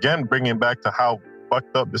again bringing back to how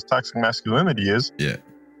fucked up this toxic masculinity is. Yeah.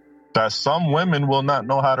 That some women will not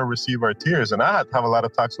know how to receive our tears. And I had to have a lot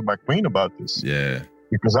of talks with my queen about this. Yeah.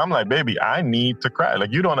 Because I'm like, baby, I need to cry.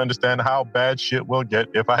 Like, you don't understand how bad shit will get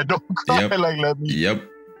if I don't cry. Yep. Like, let me. Yep.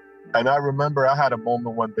 And I remember I had a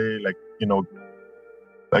moment one day, like, you know,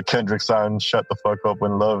 like Kendrick's song, "Shut the Fuck Up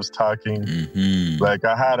When Love's Talking." Mm-hmm. Like,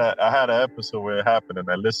 I had an episode where it happened, and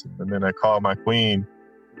I listened, and then I called my queen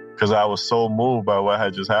because I was so moved by what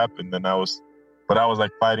had just happened, and I was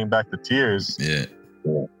like fighting back the tears. Yeah.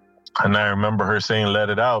 And I remember her saying, "Let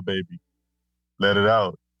it out, baby, let it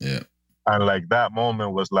out." Yeah. And like that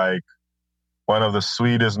moment was like one of the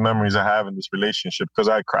sweetest memories I have in this relationship, because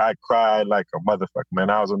I cried like a motherfucker, man.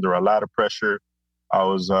 I was under a lot of pressure. I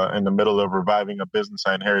was in the middle of reviving a business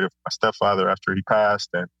I inherited from my stepfather after he passed.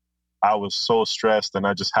 And I was so stressed. And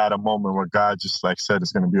I just had a moment where God just like said,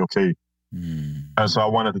 it's going to be okay. And so I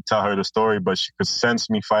wanted to tell her the story, but she could sense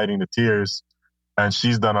me fighting the tears. And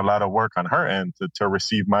she's done a lot of work on her end to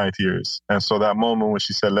receive my tears. And so that moment when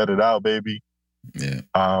she said, "Let it out, baby." Yeah.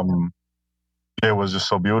 It was just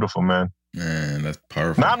so beautiful, man. Man, that's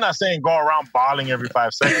powerful. Now, I'm not saying go around bawling every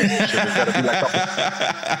 5 seconds. Shit, it's gotta be like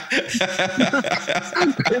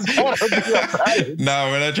it's gotta be a balance. No,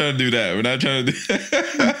 we're not trying to do that. We're not trying to do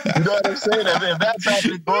You know what I'm saying? If that's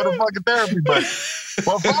happening, go to fucking therapy. But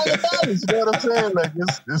find a balance. You know what I'm saying? Like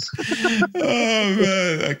it's Oh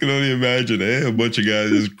man, I can only imagine. A bunch of guys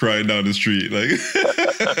just crying down the street, like.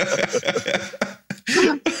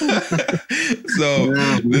 So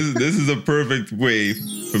this is a perfect way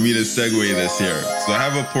for me to segue this here. So I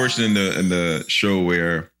have a portion in the show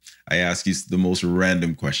where I ask you the most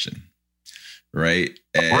random question, right?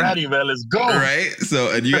 And, ready, man. Let's go. Right.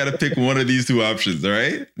 So and you got to pick one of these two options. All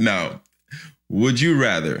right. Now, would you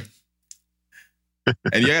rather?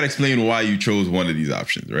 And you got to explain why you chose one of these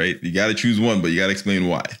options, right? You got to choose one, but you got to explain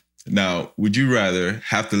why. Now, would you rather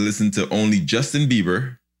have to listen to only Justin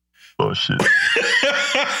Bieber? Oh shit.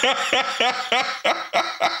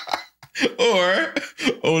 Or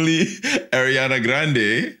only Ariana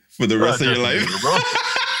Grande for the rest of your life? Bieber,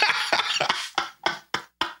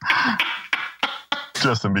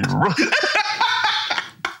 Justin Bieber, bro.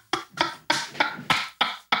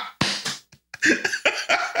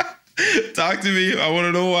 Talk to me. I want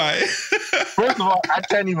to know why. First of all, I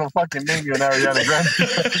can't even fucking name you an Ariana Grande.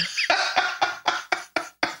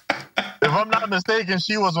 If I'm not mistaken,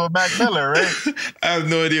 she was with Mac Miller, right? I have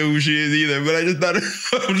no idea who she is either, but I just thought I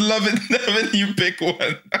would love it having you pick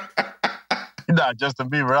one. Nah, Justin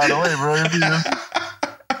Bieber out of the way, bro.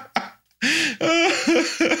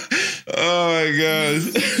 Oh my gosh.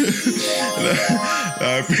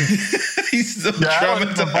 He's so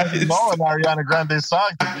traumatized. I don't even know an Ariana Grande song,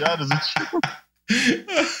 to be honest with you.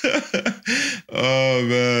 Oh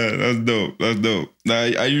man, that's dope. That's dope. Now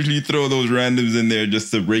I usually throw those randoms in there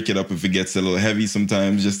just to break it up if it gets a little heavy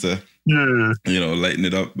sometimes, just to lighten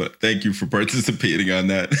it up. But thank you for participating on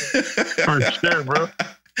that. For sure, bro.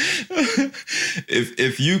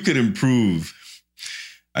 If you could improve,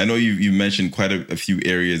 I know you mentioned quite a few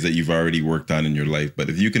areas that you've already worked on in your life, but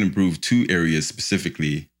if you can improve 2 areas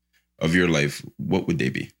specifically of your life, what would they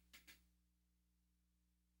be?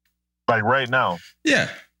 Like right now? Yeah.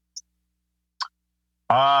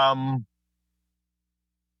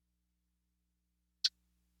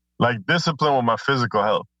 Like discipline with my physical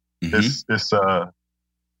health. It's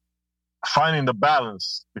finding the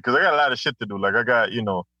balance, because I got a lot of shit to do. Like I got,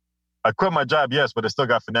 I quit my job, yes, but I still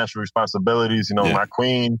got financial responsibilities. My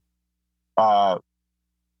queen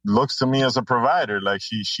looks to me as a provider. Like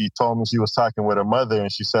she told me she was talking with her mother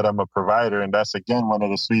and she said I'm a provider. And that's, again, one of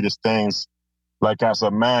the sweetest things. Like as a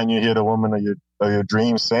man, you hear the woman of your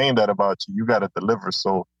dreams saying that about you. You got to deliver.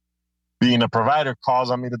 So being a provider calls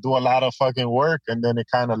on me to do a lot of fucking work, and then it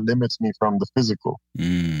kind of limits me from the physical.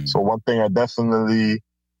 So one thing I definitely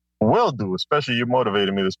will do, especially you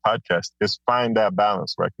motivated me this podcast, is find that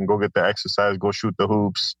balance where I can go get the exercise, go shoot the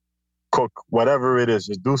hoops, cook, whatever it is.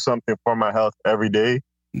 Just do something for my health every day.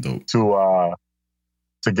 Dope.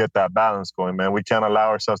 To get that balance going, man. We can't allow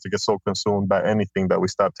ourselves to get so consumed by anything that we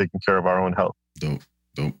stop taking care of our own health. Dope.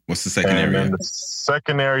 What's the second area? And the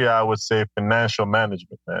second area, I would say financial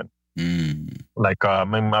management, man. Like,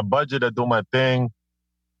 my budget, I do my thing.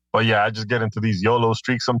 But yeah, I just get into these YOLO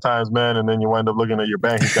streaks sometimes, man. And then you wind up looking at your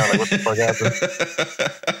bank account like, what the fuck happened?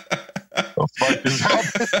 The fuck is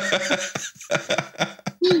happening?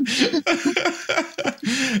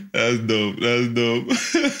 That's dope.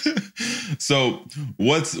 So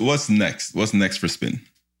what's next? What's next for Spin?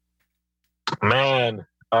 Man,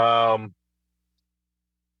 I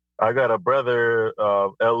got a brother,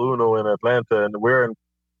 El Uno in Atlanta, and we're in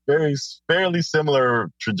very fairly similar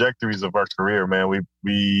trajectories of our career, man.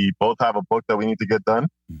 We both have a book that we need to get done,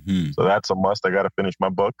 so that's a must. I got to finish my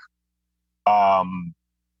book. Um,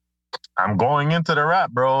 I'm going into the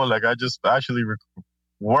rap, bro. Like I just actually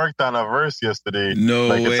worked on a verse yesterday. No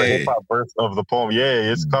Like it's a hip way. hop verse of the poem.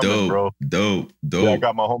 Yeah, it's coming, Dope, bro. dope, Yeah, I dope.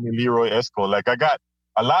 got my homie Leroy Esco. Like I got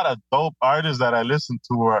a lot of dope artists that I listen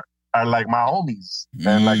to are like my homies,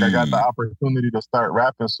 and like I got the opportunity to start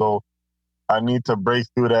rapping. So I need to break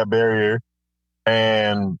through that barrier,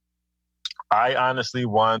 and I honestly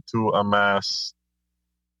want to amass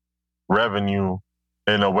revenue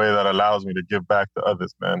in a way that allows me to give back to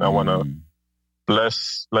others, man. I want to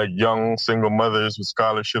bless like young single mothers with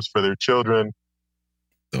scholarships for their children.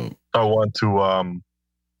 Dope. I want to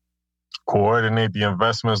coordinate the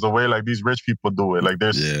investments the way like these rich people do it. Like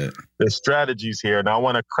there's strategies here, and I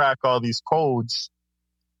want to crack all these codes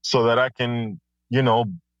so that I can,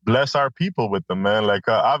 bless our people with them, man. Like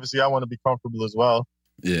obviously I want to be comfortable as well.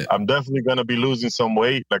 Yeah. I'm definitely going to be losing some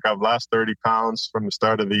weight. Like I've lost 30 pounds from the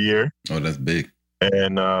start of the year. Oh, that's big.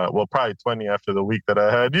 And probably 20 after the week that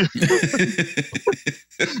I had you.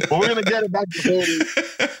 But we're gonna get it back to 30.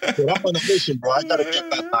 But I'm on a mission, bro. I gotta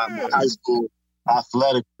get my high school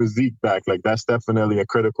athletic physique back. Like that's definitely a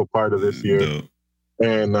critical part of this year. Dope.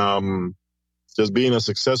 And just being a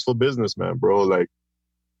successful businessman, bro. Like,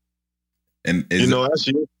 and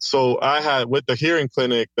actually, so I had with the hearing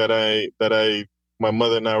clinic that my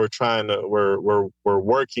mother and I were we're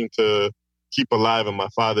working to keep alive in my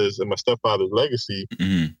father's and my stepfather's legacy.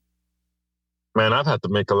 Mm-hmm. Man, I've had to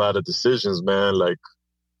make a lot of decisions, man. Like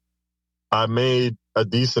I made a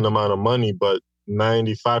decent amount of money, but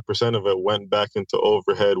 95% of it went back into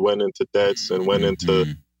overhead, went into debts, and went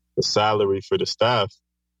into the salary for the staff.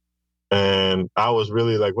 And I was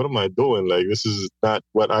really like, what am I doing? Like, this is not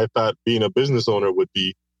what I thought being a business owner would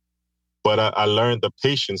be. But I learned the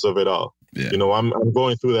patience of it all. Yeah. I'm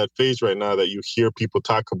going through that phase right now that you hear people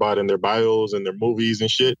talk about in their bios and their movies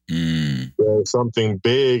and shit. Where something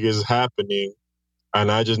big is happening,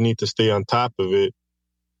 and I just need to stay on top of it,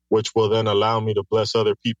 which will then allow me to bless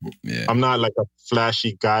other people. Yeah. I'm not like a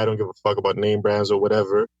flashy guy. I don't give a fuck about name brands or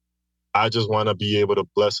whatever. I just want to be able to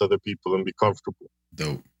bless other people and be comfortable.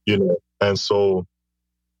 Dope. And so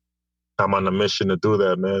I'm on a mission to do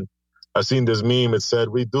that, man. I seen this meme. It said,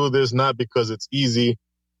 we do this not because it's easy,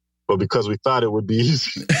 but because we thought it would be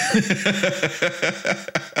easy.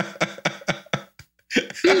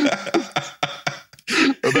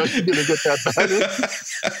 I'm actually going to get that banner.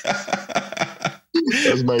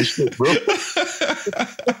 That's my shit, bro.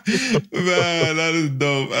 Man, that is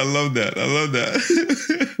dope. I love that.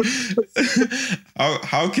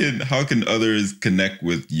 How can others connect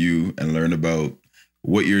with you and learn about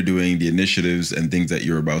what you're doing, the initiatives and things that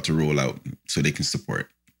you're about to roll out so they can support?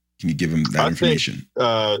 Can you give them that information?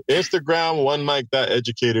 Instagram,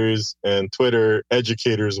 onemic.educators, and Twitter,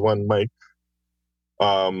 educators1mic.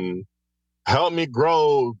 Help me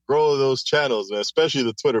grow those channels, man, especially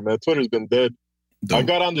the Twitter, man. Twitter's been dead. Dope. I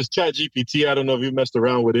got on this Chat GPT. I don't know if you messed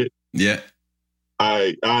around with it. Yeah.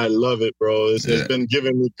 I love it, bro. It's been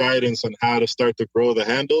giving me guidance on how to start to grow the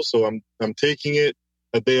handle. So I'm taking it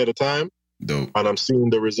a day at a time. Dope. And I'm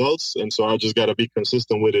seeing the results. And so I just got to be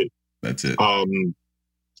consistent with it. That's it.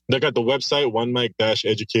 They got the website,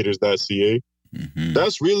 onemic-educators.ca. Mm-hmm.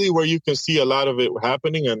 That's really where you can see a lot of it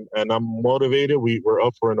happening. And I'm motivated. We're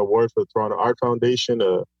up for an award for the Toronto Art Foundation,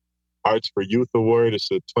 Arts for Youth Award. It's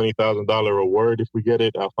a $20,000 award. If we get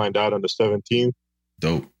it, I'll find out on the 17th.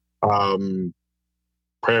 Dope.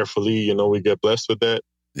 Prayerfully, we get blessed with that.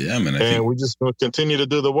 Yeah, man. We just gonna continue to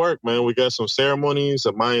do the work, man. We got some ceremonies,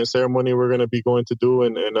 a Mayan ceremony we're gonna be going to do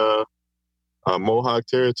in Mohawk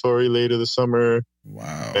territory later this summer.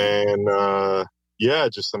 Wow. And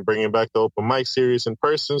just I'm bringing back the open mic series in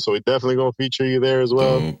person, so we definitely gonna feature you there as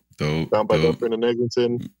well. Dope. Down by Dufferin and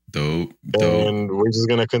Eglinton. Dope. And we're just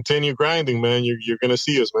gonna continue grinding, man. You're gonna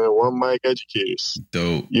see us, man. One mic educators.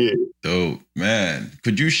 Dope. Yeah. Dope, man.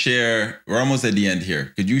 Could you share? We're almost at the end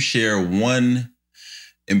here. Could you share one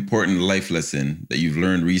important life lesson that you've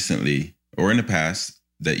learned recently or in the past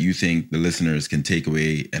that you think the listeners can take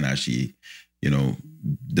away and actually,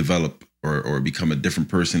 develop or become a different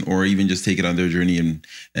person, or even just take it on their journey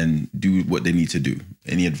and do what they need to do?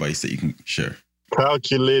 Any advice that you can share?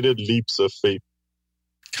 Calculated leaps of faith.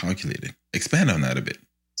 Calculated. Expand on that a bit.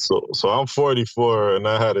 So I'm 44 and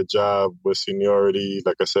I had a job with seniority,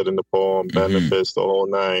 like I said in the poem, benefits, the whole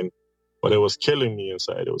nine, but it was killing me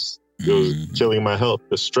inside. It was killing my health.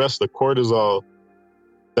 The stress, the cortisol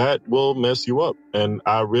that will mess you up. And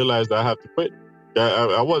I realized I have to quit.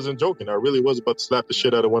 I wasn't joking. I really was about to slap the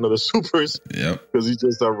shit out of one of the supers. Yep. Because he's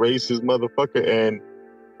just a racist motherfucker. And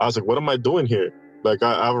I was like, what am I doing here? Like,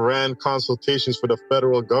 I ran consultations for the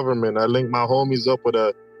federal government. I linked my homies up with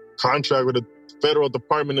a contract with the Federal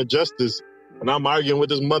Department of Justice. And I'm arguing with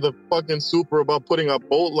this motherfucking super about putting a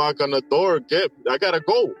bolt lock on the door. I gotta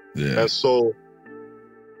go. Yeah. And so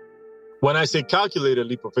when I say calculated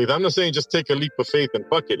leap of faith, I'm not saying just take a leap of faith and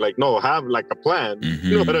fuck it. Like, no, have like a plan. Mm-hmm.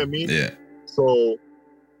 You know what I mean? Yeah. So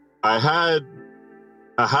I had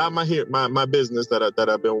my business that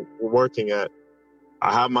I've been working at.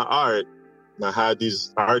 I have my art. And I had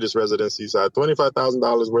these artist residencies. I had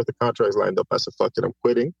 $25,000 worth of contracts lined up. I said, fuck it, I'm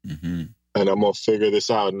quitting. Mm-hmm. And I'm going to figure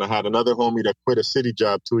this out. And I had another homie that quit a city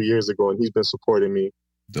job 2 years ago, and he's been supporting me.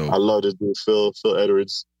 Dope. I love this dude, Phil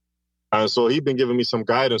Edwards. And so he's been giving me some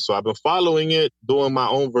guidance. So I've been following it, doing my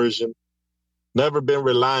own version, never been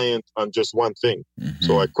reliant on just one thing. Mm-hmm.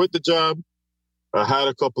 So I quit the job. I had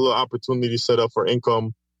a couple of opportunities set up for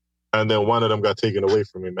income. And then one of them got taken away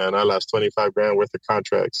from me, man. I lost 25 grand worth of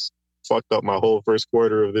contracts. Fucked up my whole first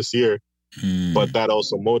quarter of this year. But that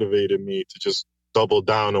also motivated me to just double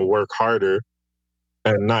down and work harder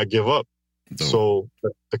and not give up. Dope. So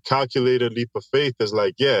the calculated leap of faith is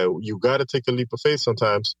like, yeah, you got to take a leap of faith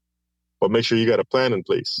sometimes, but make sure you got a plan in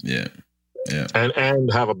place. Yeah. Yeah.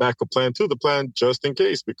 And have a backup plan too, the plan just in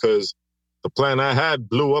case, because the plan I had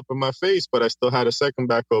blew up in my face, but I still had a second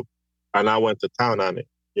backup and I went to town on it.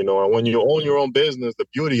 You know, and when you own your own business, the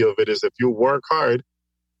beauty of it is if you work hard,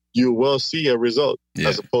 you will see a result,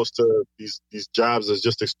 as opposed to these jobs that's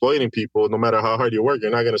just exploiting people. No matter how hard you work,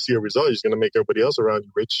 you're not going to see a result. You're just going to make everybody else around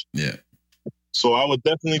you rich. Yeah. So I would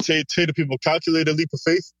definitely say to people, calculate a leap of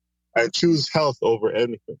faith and choose health over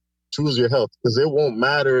anything. Choose your health, because it won't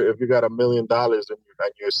matter if you got $1 million and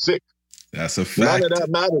you're sick. That's a fact. None of that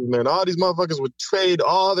matters, man. All these motherfuckers would trade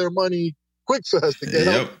all their money quick fast to get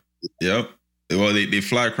help. Yep. Well, they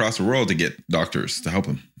fly across the world to get doctors to help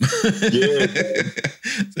them. Yeah.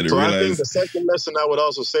 So I think the second lesson I would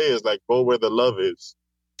also say is like, go where the love is.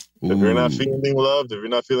 Ooh. If you're not feeling loved, if you're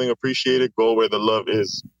not feeling appreciated, go where the love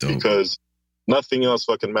is. Dope. Because nothing else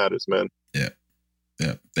fucking matters, man. Yeah.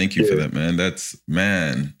 Yeah. Thank you for that,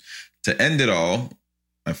 man. To end it all,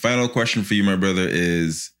 my final question for you, my brother,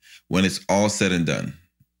 is when it's all said and done,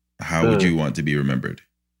 how would you want to be remembered?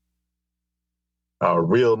 A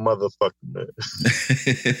real motherfucker, man.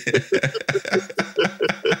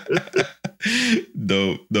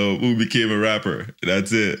 Dope. Who became a rapper?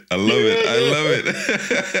 That's it. I love it.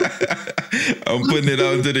 I'm putting it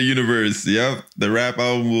out into the universe. Yep. The rap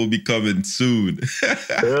album will be coming soon.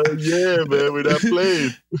 Hell yeah, man. We're not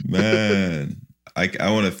playing. Man.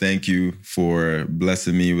 I want to thank you for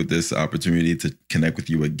blessing me with this opportunity to connect with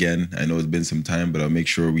you again. I know it's been some time, but I'll make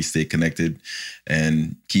sure we stay connected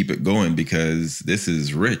and keep it going, because this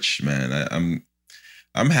is rich, man.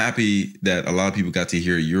 I'm happy that a lot of people got to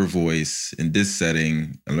hear your voice in this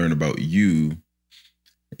setting and learn about you,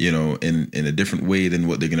 you know, in a different way than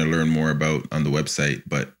what they're going to learn more about on the website.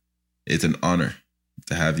 But it's an honor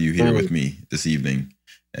to have you here with me this evening.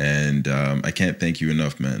 And I can't thank you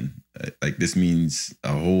enough, man. Like, this means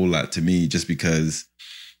a whole lot to me, just because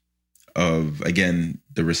of, again,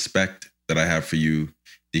 the respect that I have for you,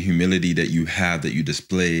 the humility that you have, that you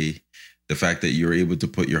display, the fact that you're able to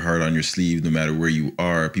put your heart on your sleeve no matter where you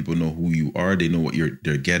are. People know who you are. They know what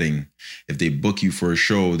they're getting. If they book you for a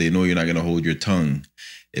show, they know you're not going to hold your tongue.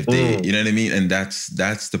 If they, you know what I mean? And that's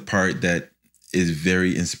the part that is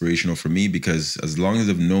very inspirational for me, because as long as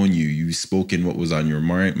I've known you, you've spoken what was on your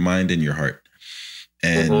mind and your heart.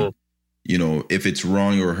 And, you know, if it's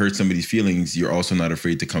wrong or hurt somebody's feelings, you're also not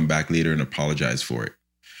afraid to come back later and apologize for it.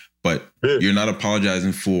 But you're not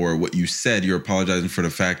apologizing for what you said. You're apologizing for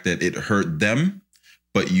the fact that it hurt them,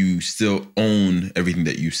 but you still own everything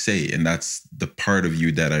that you say. And that's the part of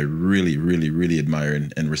you that I really, really, really admire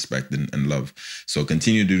and respect and love. So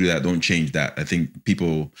continue to do that. Don't change that. I think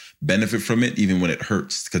people benefit from it even when it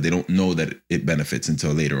hurts, because they don't know that it benefits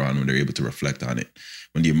until later on when they're able to reflect on it,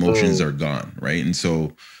 when the emotions are gone, right? And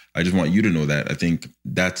so I just want you to know that. I think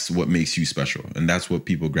that's what makes you special. And that's what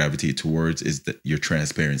people gravitate towards, is that your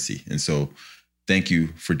transparency. And so thank you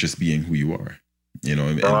for just being who you are. You know,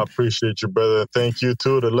 I appreciate you, brother. Thank you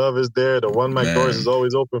too. The love is there. The one mic doors is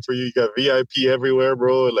always open for you. You got VIP everywhere,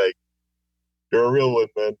 bro. Like, you're a real one,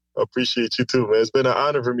 man. I appreciate you too, man. It's been an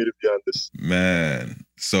honor for me to be on this. Man.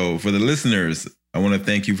 So for the listeners, I want to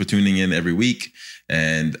thank you for tuning in every week.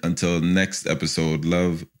 And until next episode,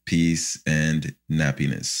 love, peace, and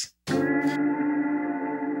nappiness.